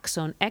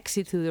axon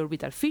exits through the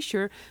orbital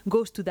fissure,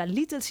 goes to that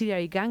little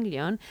ciliary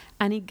ganglion,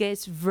 and it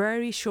gets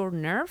very short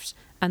nerves.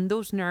 And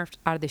those nerves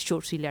are the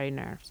short ciliary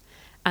nerves.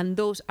 And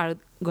those are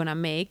going to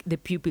make the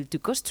pupil to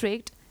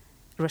constrict,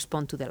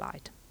 respond to the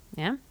light.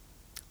 Yeah?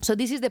 So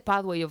this is the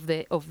pathway of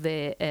the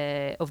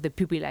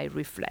pupillary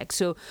reflex.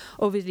 So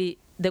obviously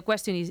the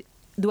question is,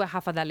 do I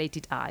have a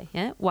dilated eye?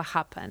 Yeah? What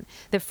happened?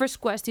 The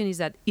first question is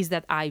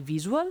that eye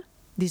visual?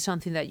 This is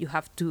something that you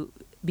have to,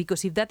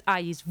 because if that eye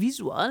is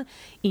visual,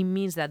 it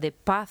means that the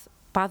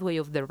pathway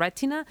of the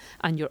retina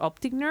and your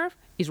optic nerve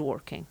is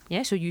working.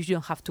 Yeah, so you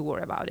don't have to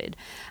worry about it.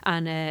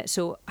 And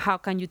so how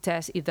can you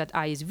test if that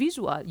eye is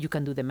visual? You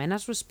can do the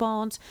Menas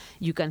response.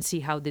 You can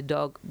see how the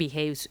dog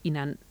behaves in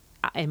an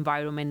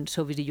environment.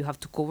 So obviously you have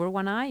to cover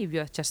one eye if you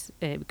are just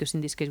because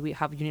in this case we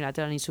have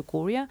unilateral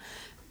anisocoria.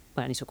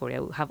 Well,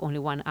 anisocoria, we have only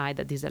one eye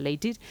that is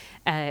dilated.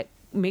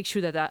 Make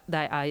sure that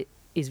that eye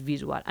is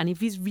visual, and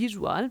if it's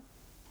visual,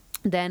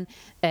 then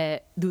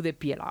do the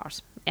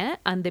PLRs. Yeah?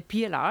 And the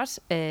PLRs.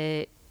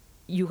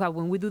 You have,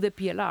 when we do the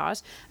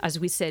PLRs, as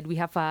we said, we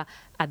have a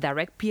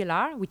direct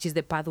PLR, which is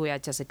the pathway I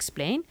just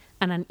explained,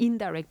 and an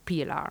indirect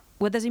PLR.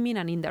 What does it mean,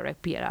 an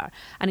indirect PLR?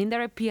 An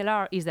indirect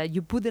PLR is that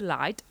you put the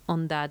light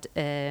on that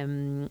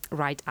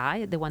right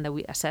eye, the one that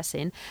we're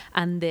assessing,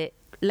 and the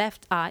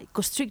left eye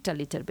constrict a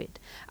little bit.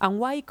 And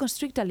why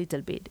constrict a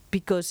little bit?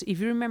 Because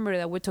if you remember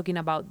that we're talking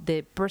about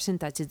the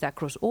percentages that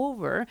cross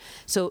over,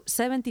 so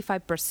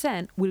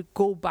 75% will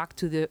go back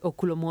to the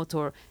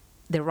oculomotor,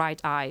 the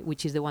right eye,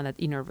 which is the one that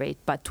innervates,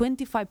 but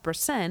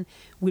 25%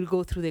 will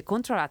go through the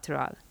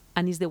contralateral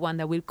and is the one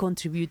that will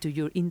contribute to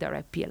your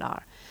indirect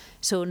PLR.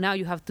 So now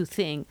you have to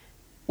think,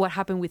 what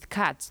happened with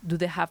cats? Do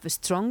they have a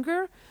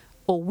stronger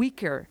or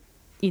weaker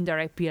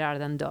indirect PLR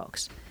than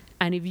dogs?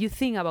 And if you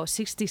think about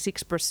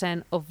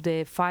 66% of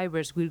the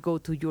fibers will go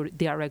to your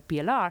direct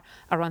PLR,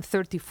 around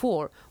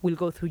 34 will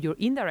go through your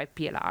indirect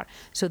PLR.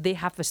 So they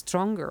have a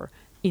stronger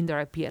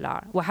indirect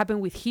PLR. What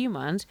happened with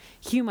humans?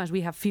 Humans,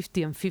 we have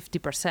 50 and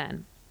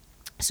 50%.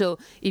 So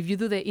if you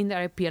do the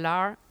indirect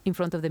PLR in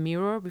front of the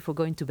mirror before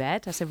going to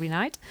bed, as every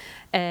night,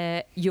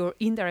 your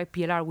indirect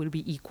PLR will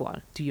be equal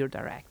to your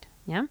direct.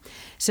 Yeah.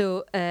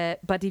 So,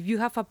 but if you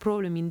have a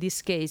problem in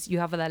this case, you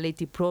have a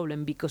dilated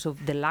problem because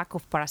of the lack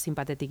of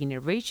parasympathetic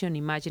innervation.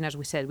 Imagine, as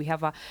we said, we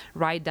have a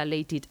right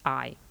dilated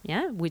eye,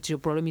 yeah, which your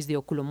problem is the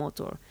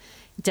oculomotor.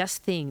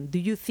 Just think, do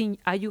you think,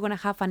 are you going to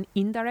have an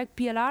indirect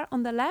PLR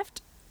on the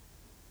left?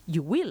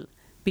 You will,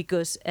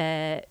 because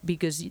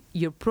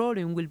your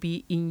problem will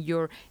be in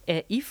your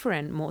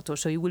efferent motor,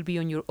 so it will be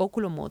on your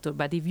oculomotor.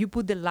 But if you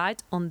put the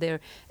light on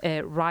the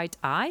right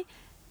eye,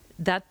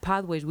 that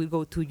pathways will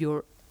go to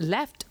your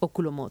left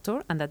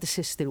oculomotor, and that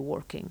is still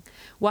working.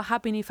 What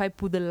happens if I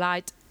put the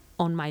light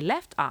on my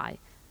left eye?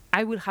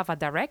 I will have a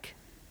direct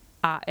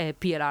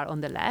PLR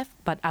on the left,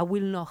 but I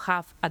will not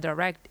have a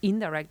direct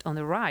indirect on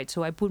the right.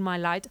 So I put my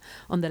light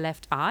on the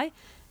left eye,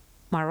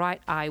 my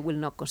right eye will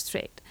not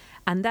constrict.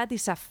 And that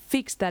is a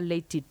fixed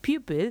dilated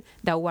pupil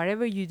that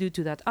whatever you do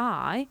to that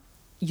eye,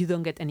 you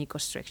don't get any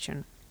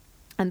constriction.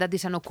 And that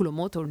is an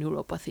oculomotor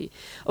neuropathy.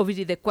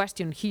 Obviously, the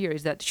question here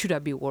is that should I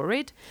be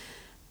worried?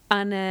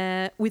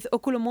 And with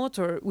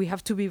oculomotor, we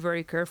have to be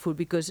very careful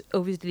because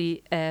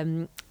obviously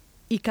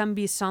it can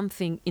be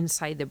something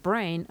inside the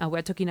brain. And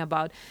we're talking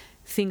about,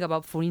 think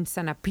about, for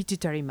instance, a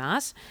pituitary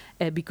mass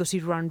because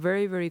it runs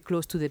very, very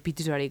close to the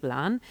pituitary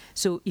gland.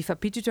 So if a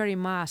pituitary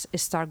mass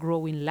starts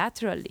growing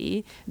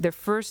laterally, the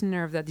first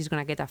nerve that is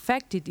going to get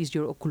affected is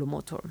your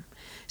oculomotor.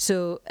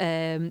 So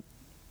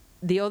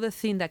the other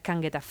thing that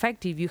can get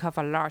affected if you have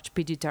a large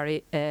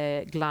pituitary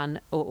gland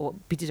or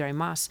pituitary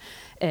mass,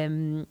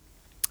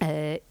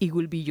 it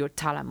will be your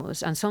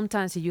thalamus. And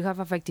sometimes if you have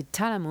affected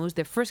thalamus,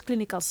 the first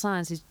clinical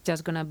signs is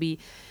just going to be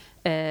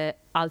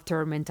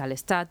altered mental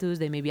status.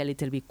 They may be a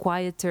little bit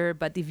quieter.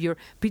 But if your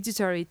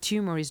pituitary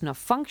tumor is not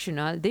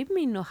functional, they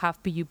may not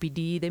have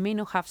PUPD. They may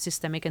not have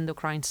systemic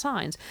endocrine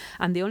signs.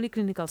 And the only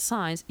clinical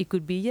signs, it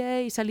could be, yeah,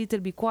 it's a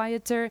little bit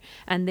quieter.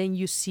 And then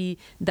you see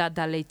that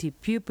dilated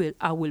pupil,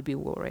 I will be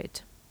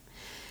worried.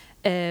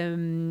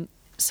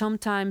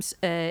 Sometimes,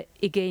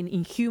 again,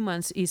 in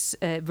humans, is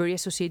very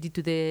associated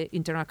to the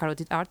internal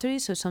carotid artery.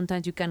 So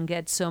sometimes you can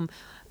get some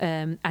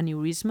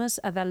aneurysms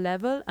at that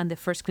level, and the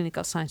first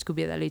clinical signs could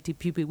be a dilated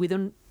pupil. We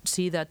don't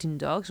see that in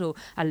dogs, or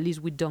at least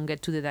we don't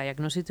get to the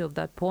diagnosis of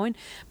that point.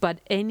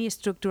 But any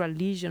structural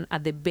lesion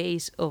at the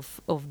base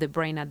of the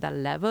brain at that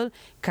level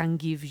can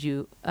give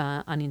you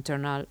an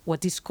internal,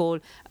 what is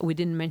called, we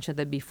didn't mention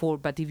that before,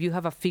 but if you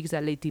have a fixed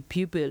dilated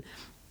pupil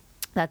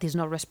that is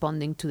not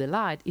responding to the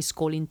light, is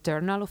called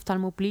internal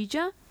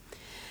ophthalmoplegia.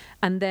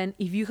 And then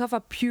if you have a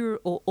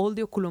pure or all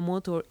the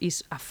oculomotor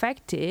is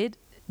affected,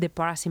 the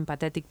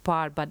parasympathetic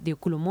part, but the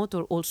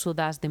oculomotor also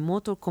does the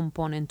motor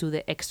component to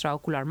the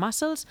extraocular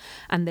muscles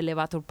and the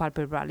levator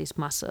palpebralis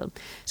muscle.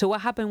 So what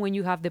happens when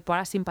you have the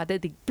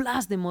parasympathetic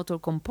plus the motor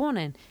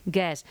component?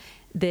 Guess,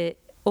 the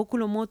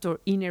oculomotor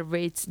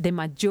innervates the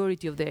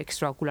majority of the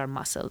extraocular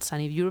muscles.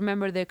 And if you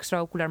remember the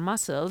extraocular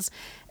muscles,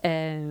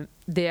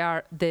 they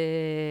are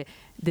the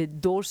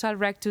dorsal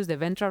rectus, the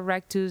ventral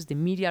rectus, the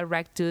medial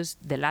rectus,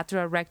 the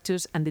lateral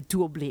rectus, and the two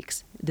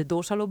obliques, the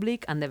dorsal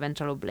oblique and the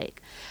ventral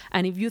oblique.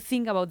 And if you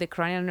think about the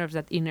cranial nerves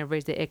that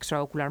innervate the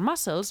extraocular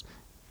muscles,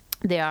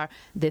 they are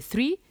the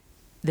 3,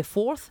 the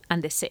 4th,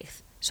 and the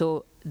 6th.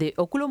 So the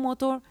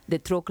oculomotor, the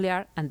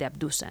trochlear, and the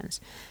abducens.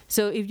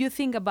 So if you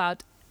think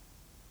about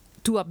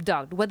to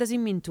abduct, what does it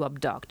mean to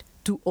abduct?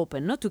 To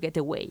open, not to get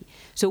away.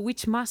 So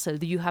which muscle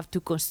do you have to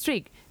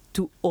constrict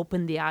to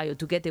open the eye or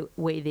to get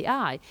away the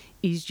eye?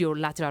 Is your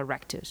lateral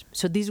rectus.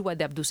 So this is what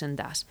the abducens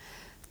does.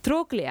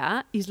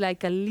 Trochlea is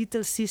like a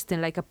little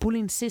system, like a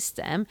pulling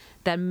system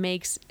that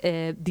makes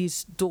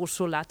this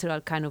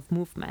dorsolateral kind of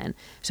movement.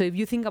 So if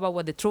you think about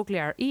what the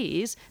trochlear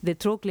is, the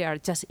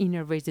trochlear just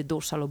innervates the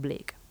dorsal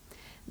oblique.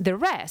 The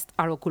rest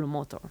are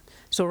oculomotor.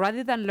 So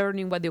rather than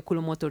learning what the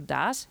oculomotor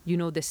does, you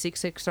know the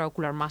 6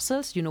 extraocular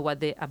muscles, you know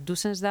what the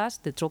abducens does,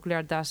 the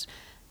trochlear does,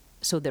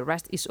 so the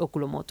rest is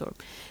oculomotor.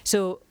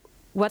 So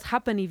what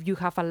happens if you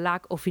have a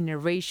lack of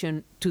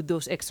innervation to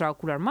those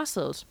extraocular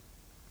muscles?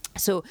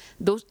 So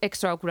those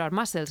extraocular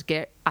muscles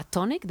get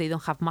atonic, they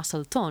don't have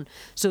muscle tone.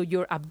 So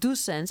your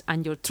abducens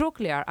and your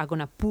trochlear are going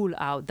to pull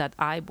out that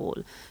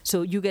eyeball.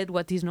 So you get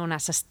what is known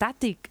as a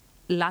static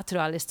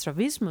lateral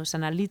strabismus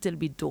and a little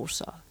bit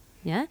dorsal.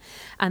 Yeah,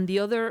 and the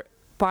other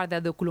part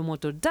that the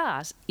oculomotor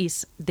does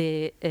is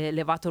the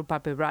levator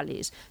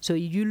palpebralis. So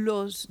if you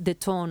lose the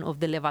tone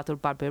of the levator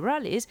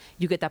palpebralis,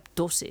 you get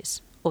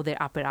aptosis of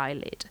the upper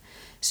eyelid.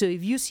 So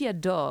if you see a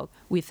dog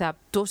with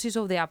aptosis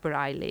of the upper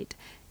eyelid,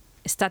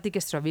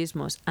 static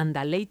strabismus, and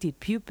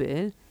dilated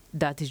pupil,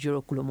 that is your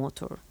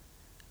oculomotor.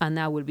 And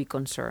I will be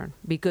concerned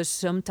because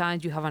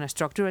sometimes you have a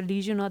structural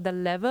lesion at that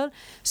level.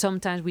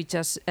 Sometimes we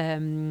just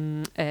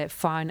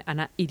find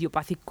an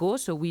idiopathic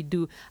cause. So we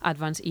do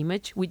advanced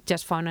image. We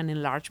just found an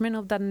enlargement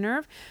of that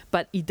nerve,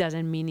 but it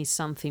doesn't mean it's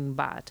something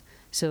bad.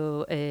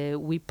 So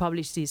we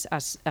publish this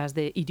as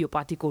the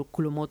idiopathic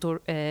oculomotor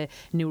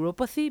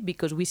neuropathy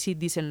because we see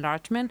this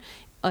enlargement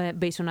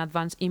based on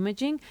advanced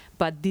imaging,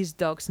 but these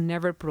dogs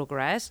never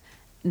progress,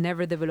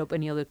 never develop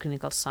any other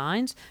clinical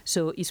signs.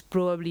 So it's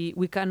probably,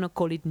 we cannot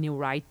call it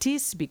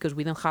neuritis because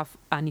we don't have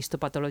an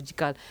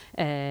histopathological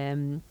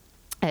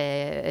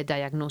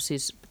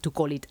diagnosis to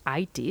call it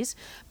itis,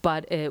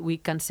 but we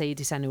can say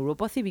it is a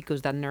neuropathy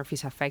because that nerve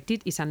is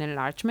affected. It's an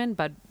enlargement,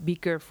 but be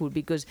careful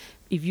because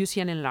if you see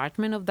an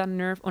enlargement of that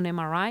nerve on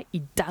MRI,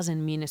 it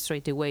doesn't mean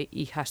straight away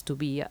it has to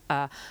be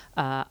a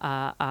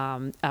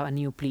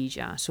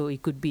neoplasia. So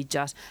it could be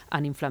just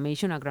an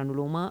inflammation, a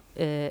granuloma,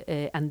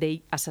 and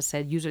they, as I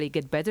said, usually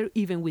get better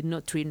even with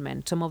no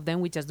treatment. Some of them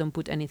we just don't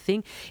put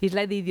anything. It's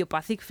like the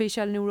idiopathic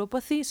facial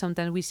neuropathy.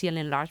 Sometimes we see an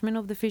enlargement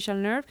of the facial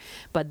nerve,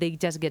 but they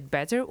just get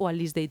better, or at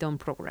least they don't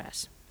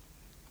progress.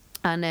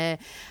 But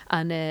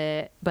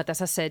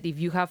as I said, if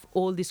you have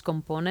all these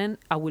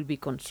components, I will be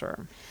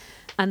concerned.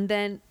 And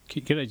then,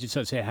 could I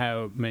just say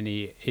how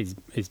many is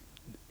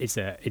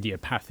a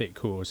idiopathic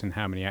cause and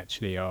how many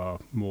actually are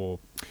more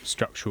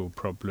structural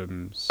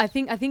problems? I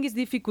think it's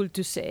difficult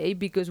to say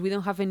because we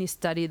don't have any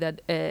study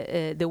that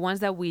the ones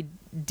that we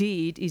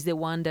did is the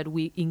one that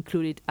we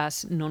included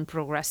as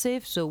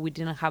non-progressive, so we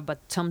didn't have, but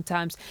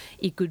sometimes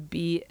it could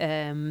be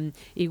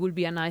it would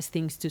be a nice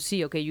thing to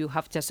see. Okay, you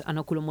have just an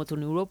oculomotor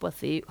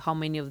neuropathy, how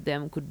many of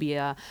them could be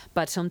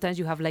but sometimes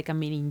you have like a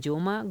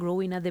meningioma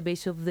growing at the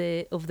base of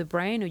the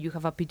brain, or you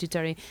have a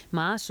pituitary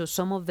mass, so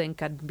some of them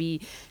can be.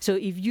 So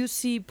if you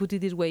see, put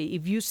it this way,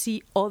 if you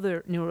see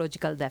other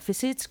neurological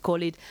deficits,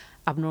 call it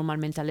abnormal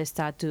mental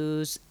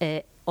status,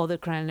 other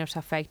cranial nerves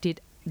affected,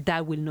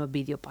 that will not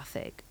be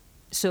idiopathic.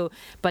 So,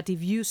 but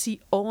if you see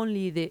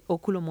only the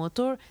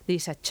oculomotor, there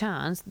is a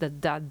chance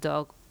that that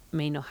dog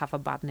may not have a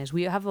badness.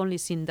 We have only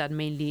seen that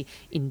mainly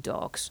in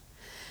dogs,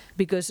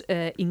 because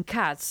in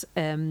cats,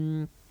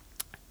 there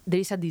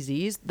is a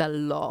disease that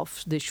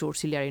loves the short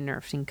ciliary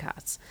nerves in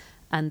cats,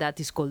 and that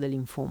is called the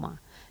lymphoma.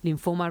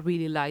 Lymphoma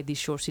really like the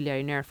short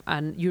ciliary nerve.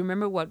 And you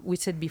remember what we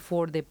said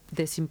before, the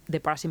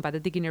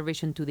parasympathetic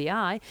innervation to the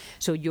eye.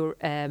 So your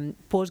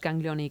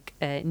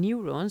postganglionic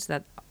neurons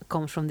that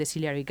comes from the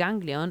ciliary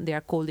ganglion, they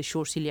are called the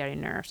short ciliary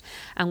nerves.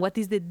 And what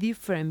is the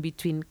difference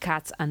between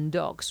cats and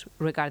dogs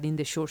regarding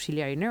the short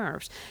ciliary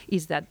nerves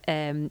is that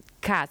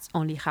cats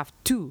only have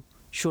two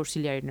short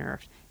ciliary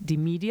nerves, the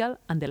medial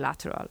and the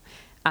lateral.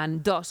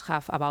 And dogs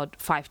have about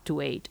 5 to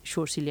 8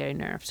 short ciliary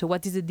nerves. So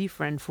what is the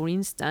difference? For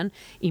instance,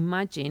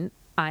 imagine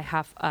I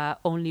have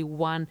only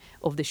one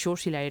of the short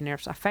ciliary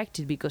nerves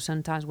affected, because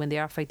sometimes when they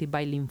are affected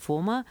by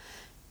lymphoma,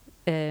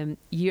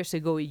 years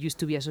ago it used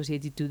to be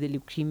associated to the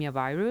leukemia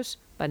virus,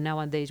 but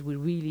nowadays we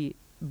really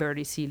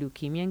barely see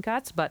leukemia in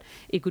cats, but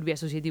it could be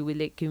associated with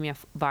leukemia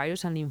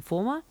virus and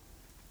lymphoma.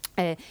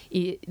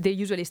 They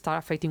usually start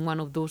affecting one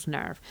of those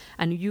nerves.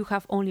 And if you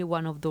have only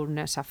one of those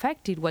nerves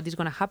affected, what is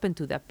going to happen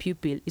to that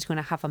pupil is going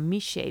to have a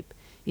misshape.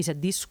 It's a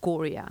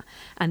dyschorrhea.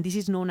 And this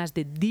is known as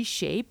the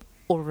D-shape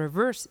or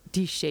reverse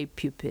D-shaped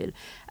pupil.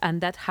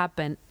 And that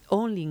happens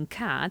only in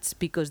cats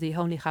because they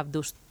only have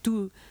those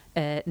two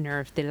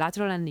nerves, the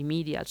lateral and the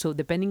medial. So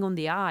depending on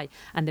the eye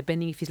and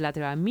depending if it's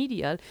lateral and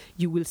medial,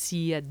 you will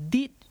see a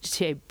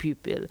D-shaped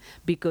pupil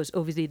because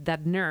obviously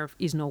that nerve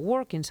is not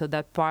working, so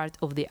that part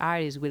of the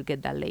iris will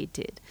get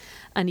dilated.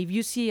 And if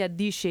you see a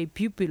D-shaped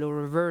pupil or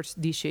reverse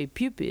D-shaped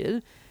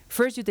pupil,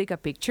 first you take a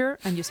picture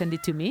and you send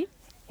it to me.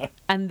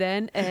 And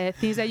then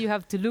things that you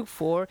have to look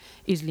for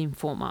is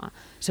lymphoma.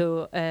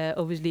 So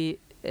obviously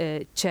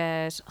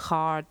chest,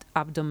 heart,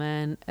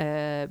 abdomen,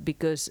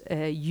 because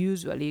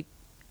usually,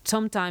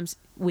 sometimes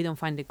we don't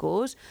find the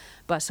cause,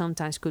 but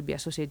sometimes could be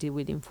associated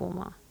with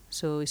lymphoma.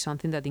 So it's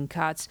something that in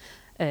cats,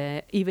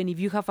 even if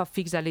you have a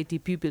fixed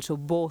dilated pupil, so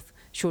both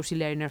short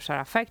ciliary nerves are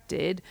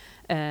affected,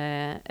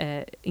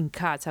 in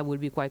cats I will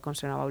be quite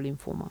concerned about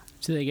lymphoma.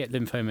 So they get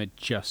lymphoma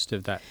just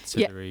of that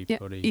ciliary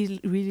body? Yeah, it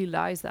really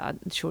lies that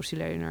short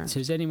ciliary nerve. So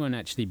has anyone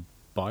actually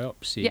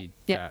biopsied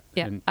that?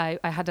 Yeah. I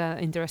had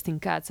interesting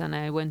cats, and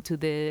I went to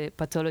the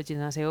pathologist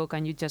and I said,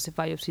 can you just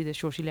biopsy the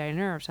short ciliary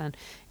nerves? And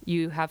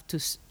you have to,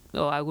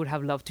 I would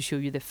have loved to show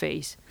you the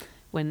face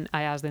when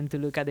I asked them to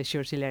look at the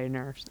short ciliary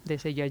nerves. They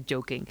say you're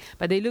joking.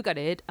 But they look at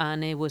it,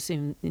 and it was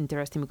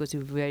interesting because it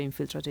was very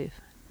infiltrative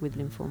with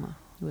lymphoma.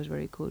 It was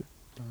very cool.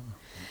 Oh,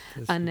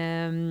 and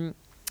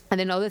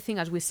then other thing,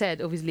 as we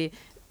said, obviously,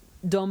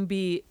 don't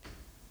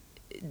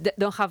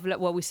have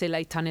what we say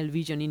like tunnel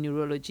vision in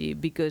neurology,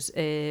 because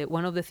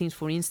one of the things,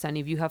 for instance,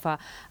 if you have a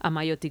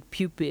myotic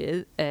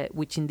pupil,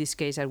 which in this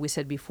case, as we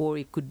said before,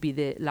 it could be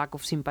the lack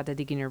of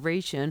sympathetic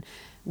innervation,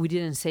 we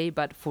didn't say,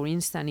 but for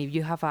instance, if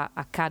you have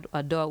a cat or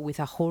a dog with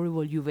a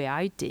horrible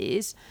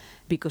uveitis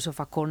because of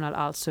a corneal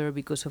ulcer,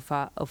 because of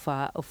a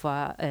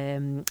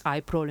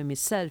eye problem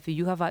itself, if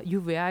you have a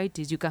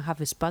uveitis, you can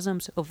have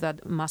spasms of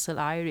that muscle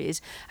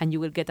iris, and you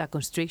will get a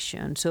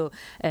constriction. So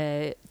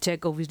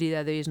check obviously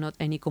that there is not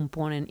any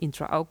component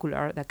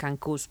intraocular that can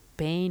cause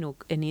pain or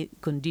any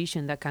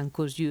condition that can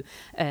cause you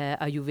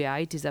a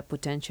uveitis that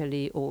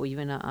potentially, or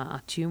even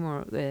a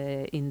tumor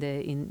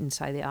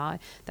inside the eye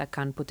that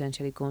can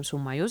potentially cause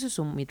some miosis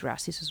or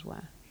mydriasis as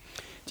well.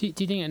 Do you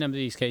think a number of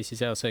these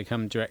cases also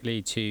come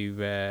directly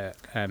to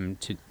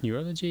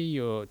neurology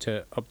or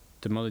to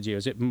ophthalmology, or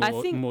is it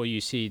more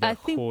you see the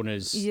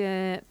corners?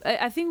 Yeah,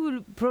 I think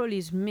we'll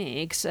probably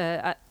mix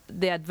the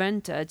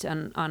advantage,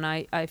 and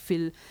I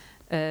feel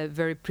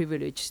very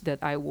privileged that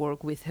I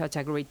work with such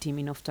a great team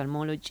in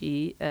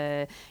ophthalmology,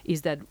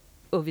 is that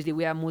obviously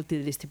we are a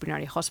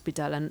multidisciplinary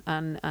hospital,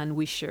 and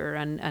we share,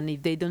 and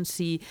if they don't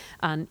see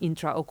an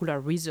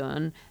intraocular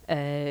reason,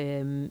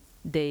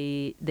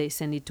 they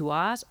send it to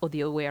us, or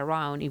the other way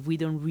around. If we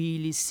don't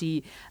really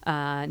see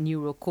a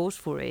neuro cause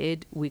for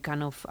it, we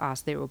kind of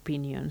ask their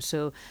opinion.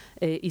 So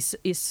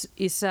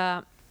it's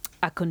a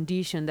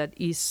condition that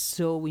is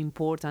so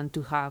important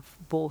to have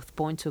both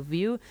points of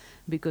view,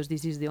 because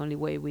this is the only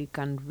way we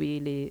can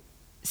really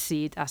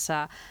see it as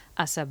a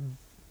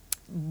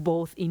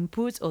both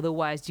inputs.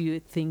 Otherwise, you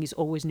think it's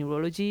always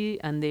neurology,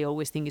 and they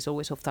always think it's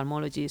always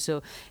ophthalmology.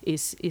 So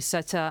it's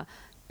such a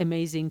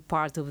amazing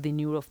part of the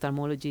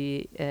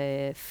neuro-ophthalmology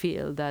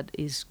field that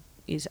is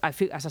I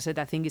feel, as I said,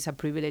 I think it's a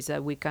privilege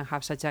that we can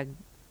have such a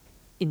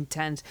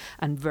intense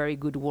and very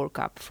good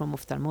workup from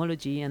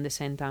ophthalmology and the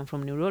same time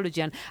from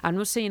neurology. And I'm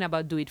not saying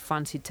about do it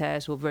fancy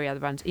tests or very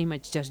advanced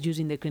image, just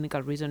using the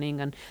clinical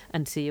reasoning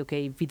and say,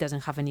 okay, if he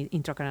doesn't have any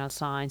intracranial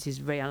signs, it's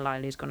very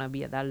unlikely it's going to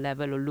be at that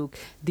level, or look,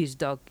 this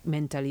dog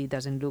mentally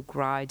doesn't look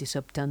right, it's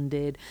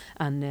obtunded,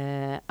 and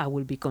I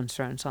will be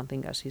concerned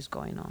something else is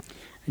going on.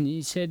 And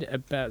you said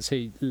about,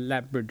 say,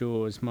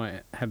 Labradors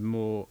might have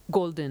more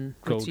golden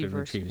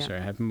retrievers, yeah. Sorry,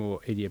 have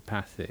more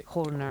idiopathic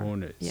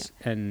Horners. Yeah.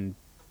 And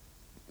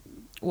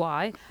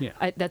why? Yeah.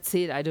 That's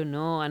it. I don't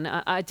know. And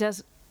I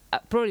just,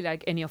 probably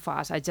like any of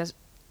us,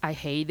 I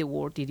hate the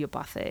word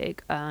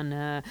idiopathic.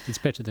 And it's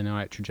better than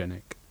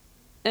iatrogenic.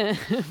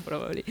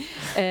 Probably.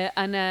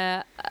 And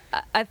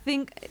I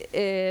think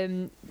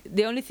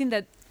the only thing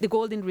that the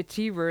golden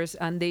retrievers,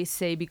 and they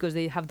say because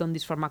they have done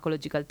this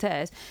pharmacological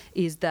test,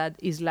 is that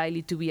is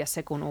likely to be a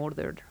second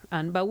order.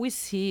 But we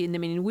see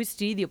we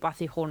see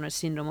idiopathic Horner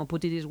syndrome, or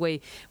put it this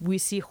way, we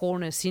see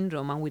Horner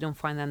syndrome and we don't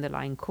find the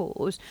underlying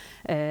cause.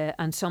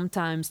 And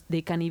sometimes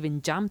they can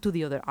even jump to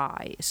the other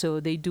eye. So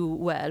they do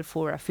well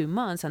for a few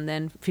months, and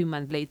then a few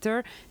months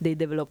later they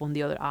develop on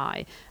the other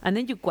eye. And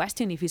then you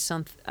question if it's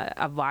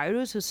a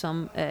virus or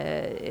some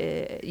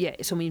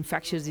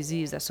infectious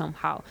disease that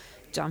somehow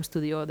jumps to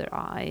the other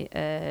eye,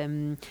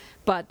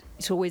 but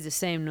it's always the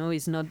same. No,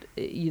 it's not.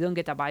 You don't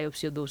get a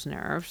biopsy of those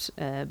nerves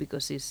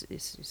because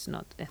it's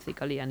not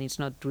ethically, and it's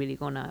not really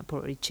gonna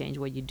probably change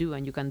what you do,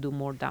 and you can do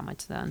more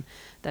damage than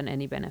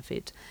any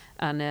benefit.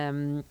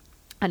 And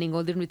in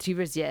golden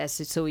retrievers,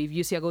 yes. So if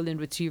you see a golden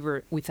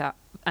retriever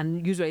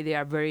and usually they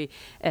are very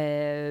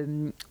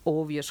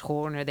obvious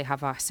Horner, they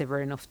have a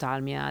severe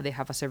ophthalmia, they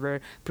have a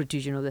severe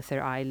protrusion of the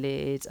third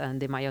eyelid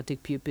and the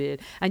myotic pupil,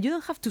 and you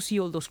don't have to see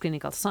all those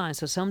clinical signs.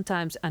 So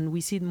sometimes, and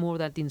we see more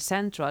that in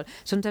central,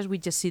 sometimes we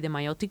just see the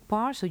myotic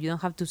part, so you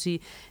don't have to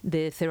see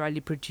the third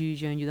eyelid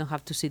protrusion, you don't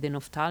have to see the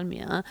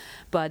ophthalmia.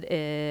 But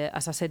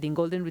as I said, in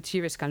golden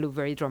retrievers can look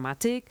very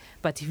dramatic,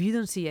 but if you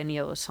don't see any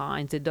other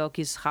signs, the dog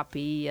is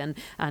happy and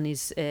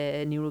his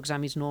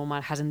neuroexam is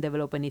normal, hasn't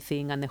developed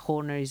anything, and the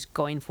Horner is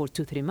going for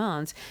 2-3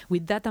 months,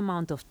 with that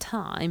amount of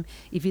time,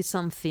 if it's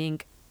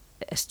something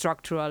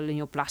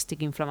structural,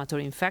 plastic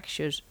inflammatory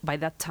infectious, by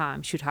that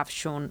time should have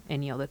shown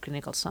any other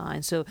clinical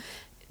signs. So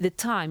the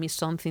time is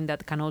something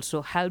that can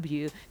also help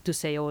you to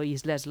say, oh,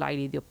 it's less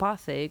likely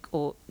idiopathic,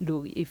 or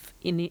look, if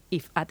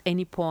at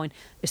any point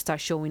it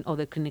starts showing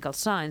other clinical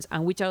signs,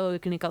 and which are other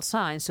clinical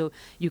signs, so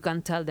you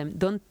can tell them,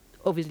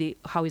 obviously,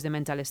 how is the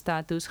mental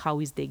status? How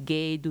is the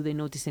gait? Do they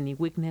notice any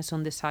weakness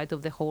on the side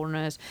of the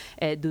Horners?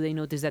 Do they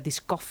notice that it's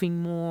coughing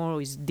more,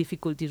 or is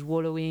difficulty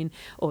swallowing,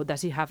 or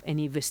does it have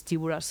any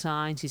vestibular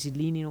signs? Is it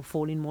leaning or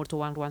falling more to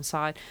one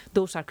side?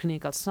 Those are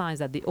clinical signs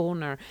that the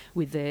owner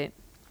with the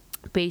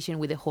patient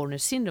with the Horner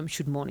syndrome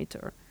should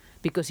monitor.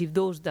 Because if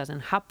those doesn't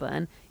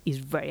happen, it's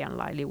very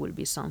unlikely will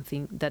be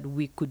something that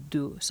we could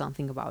do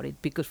something about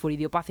it. Because for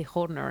idiopathic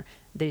Horner,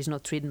 there is no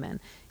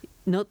treatment.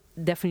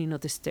 Definitely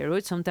not the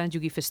steroids. Sometimes you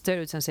give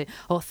steroids and say,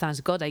 oh,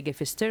 thank God I gave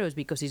steroids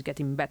because it's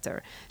getting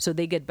better. So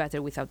they get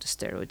better without the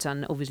steroids.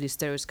 And obviously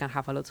steroids can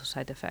have a lot of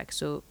side effects.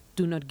 So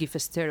do not give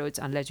steroids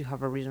unless you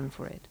have a reason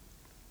for it.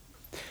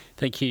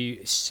 Thank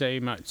you so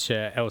much,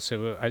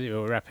 Elsa. I think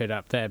we'll wrap it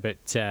up there. But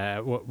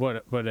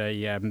what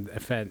a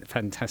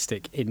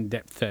fantastic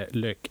in-depth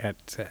look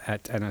at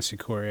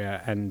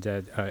anastocoria, and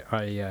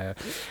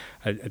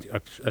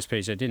I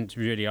suppose I didn't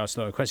really ask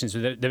a lot of questions,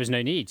 but there was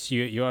no need.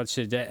 You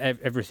answered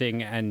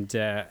everything, and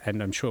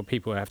I'm sure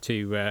people have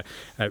to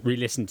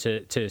re-listen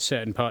to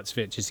certain parts of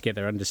it just to get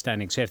their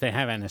understanding. So if they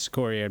have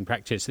anoscoria in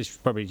practice, they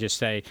should probably just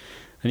say,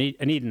 I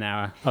need an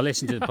hour. I'll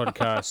listen to the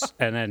podcast,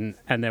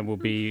 and then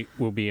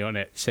we'll be on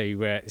it. So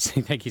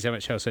thank you so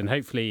much, Elsa, and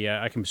hopefully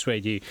I can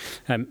persuade you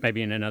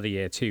maybe in another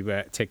year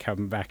to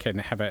come back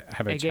and have a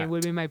Again, chat. It will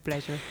be my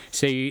pleasure.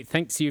 So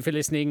thanks to you for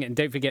listening, and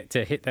don't forget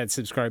to hit that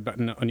subscribe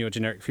button on your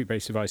generic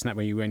fruit-based device, and that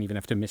way you won't even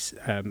have to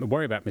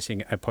worry about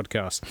missing a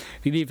podcast.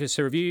 If you leave us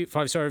a review,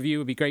 5-star review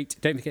would be great.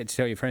 Don't forget to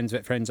tell your friends,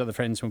 vet friends, other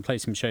friends. We'll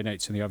place some show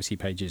notes on the RVC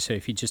pages. So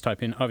if you just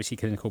type in RVC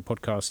Clinical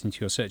Podcast into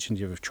your search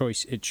engine of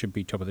choice, it should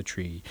be top of the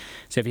tree.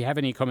 So if you have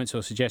any comments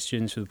or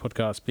suggestions for the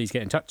podcast, please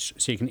get in touch.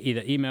 So you can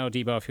either email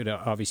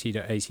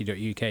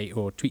dbarfield@rvc.ac.uk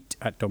or tweet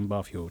at Don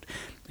Barfield.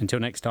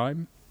 Until next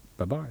time,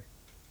 bye-bye.